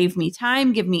life, save me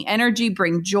time, give me energy,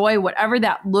 bring joy, whatever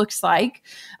that looks like.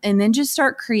 And then just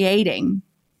start creating.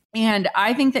 And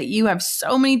I think that you have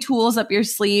so many tools up your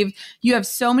sleeve. You have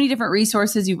so many different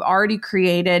resources you've already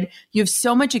created. You have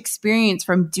so much experience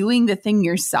from doing the thing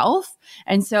yourself.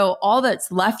 And so all that's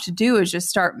left to do is just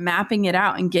start mapping it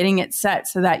out and getting it set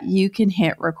so that you can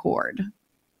hit record.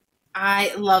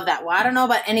 I love that. Well, I don't know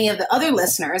about any of the other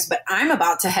listeners, but I'm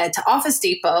about to head to Office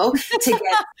Depot to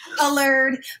get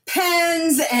colored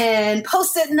pens and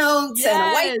Post-it notes and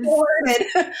a whiteboard.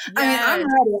 And I mean, I'm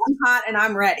ready. I'm hot and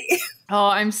I'm ready. Oh,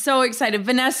 I'm so excited.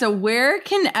 Vanessa, where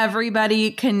can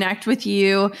everybody connect with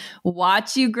you,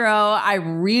 watch you grow? I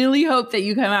really hope that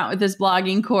you come out with this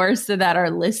blogging course so that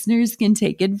our listeners can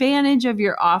take advantage of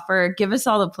your offer. Give us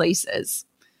all the places.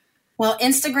 Well,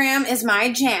 Instagram is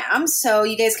my jam. So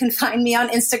you guys can find me on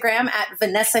Instagram at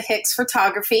Vanessa Hicks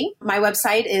Photography. My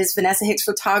website is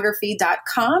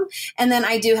vanessahicksphotography.com. And then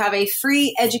I do have a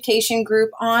free education group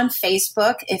on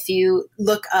Facebook. If you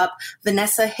look up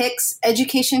Vanessa Hicks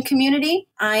Education Community,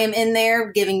 I am in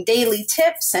there giving daily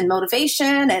tips and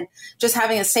motivation and just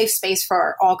having a safe space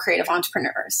for all creative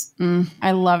entrepreneurs.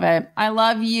 I love it. I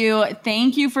love you.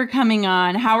 Thank you for coming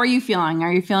on. How are you feeling?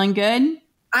 Are you feeling good?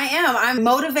 I am. I'm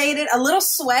motivated, a little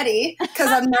sweaty because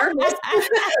I'm nervous. A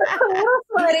little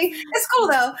sweaty. It's cool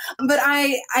though. But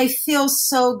I feel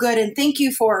so good. And thank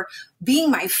you for being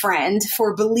my friend,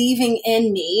 for believing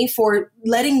in me, for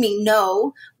letting me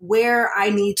know where I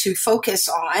need to focus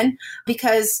on,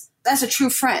 because that's a true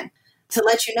friend, to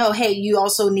let you know, hey, you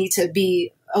also need to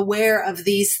be aware of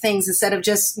these things instead of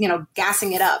just,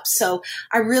 gassing it up. So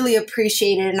I really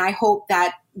appreciate it. And I hope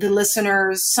that the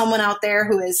listeners, someone out there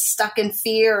who is stuck in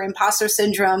fear or imposter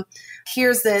syndrome,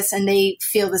 hears this and they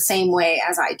feel the same way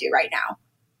as I do right now.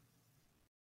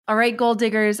 All right, goal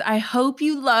diggers, I hope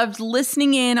you loved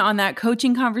listening in on that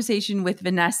coaching conversation with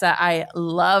Vanessa. I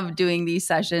love doing these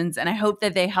sessions, and I hope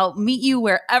that they help meet you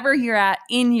wherever you're at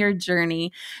in your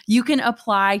journey. You can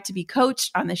apply to be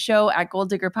coached on the show at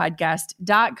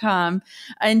goaldiggerpodcast.com.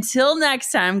 Until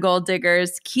next time, goal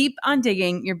diggers, keep on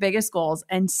digging your biggest goals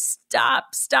and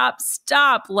stop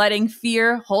letting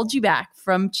fear hold you back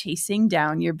from chasing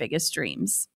down your biggest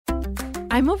dreams.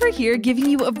 I'm over here giving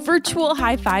you a virtual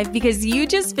high five because you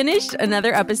just finished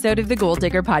another episode of the Goal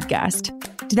Digger Podcast.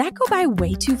 Did that go by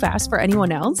way too fast for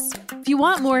anyone else? If you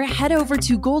want more, head over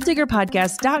to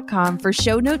goaldiggerpodcast.com for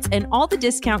show notes and all the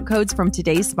discount codes from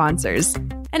today's sponsors.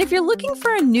 And if you're looking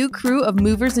for a new crew of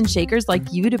movers and shakers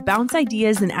like you to bounce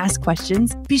ideas and ask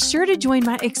questions, be sure to join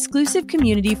my exclusive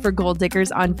community for Goal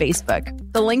Diggers on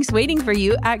Facebook. The link's waiting for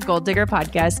you at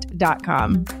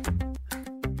goaldiggerpodcast.com.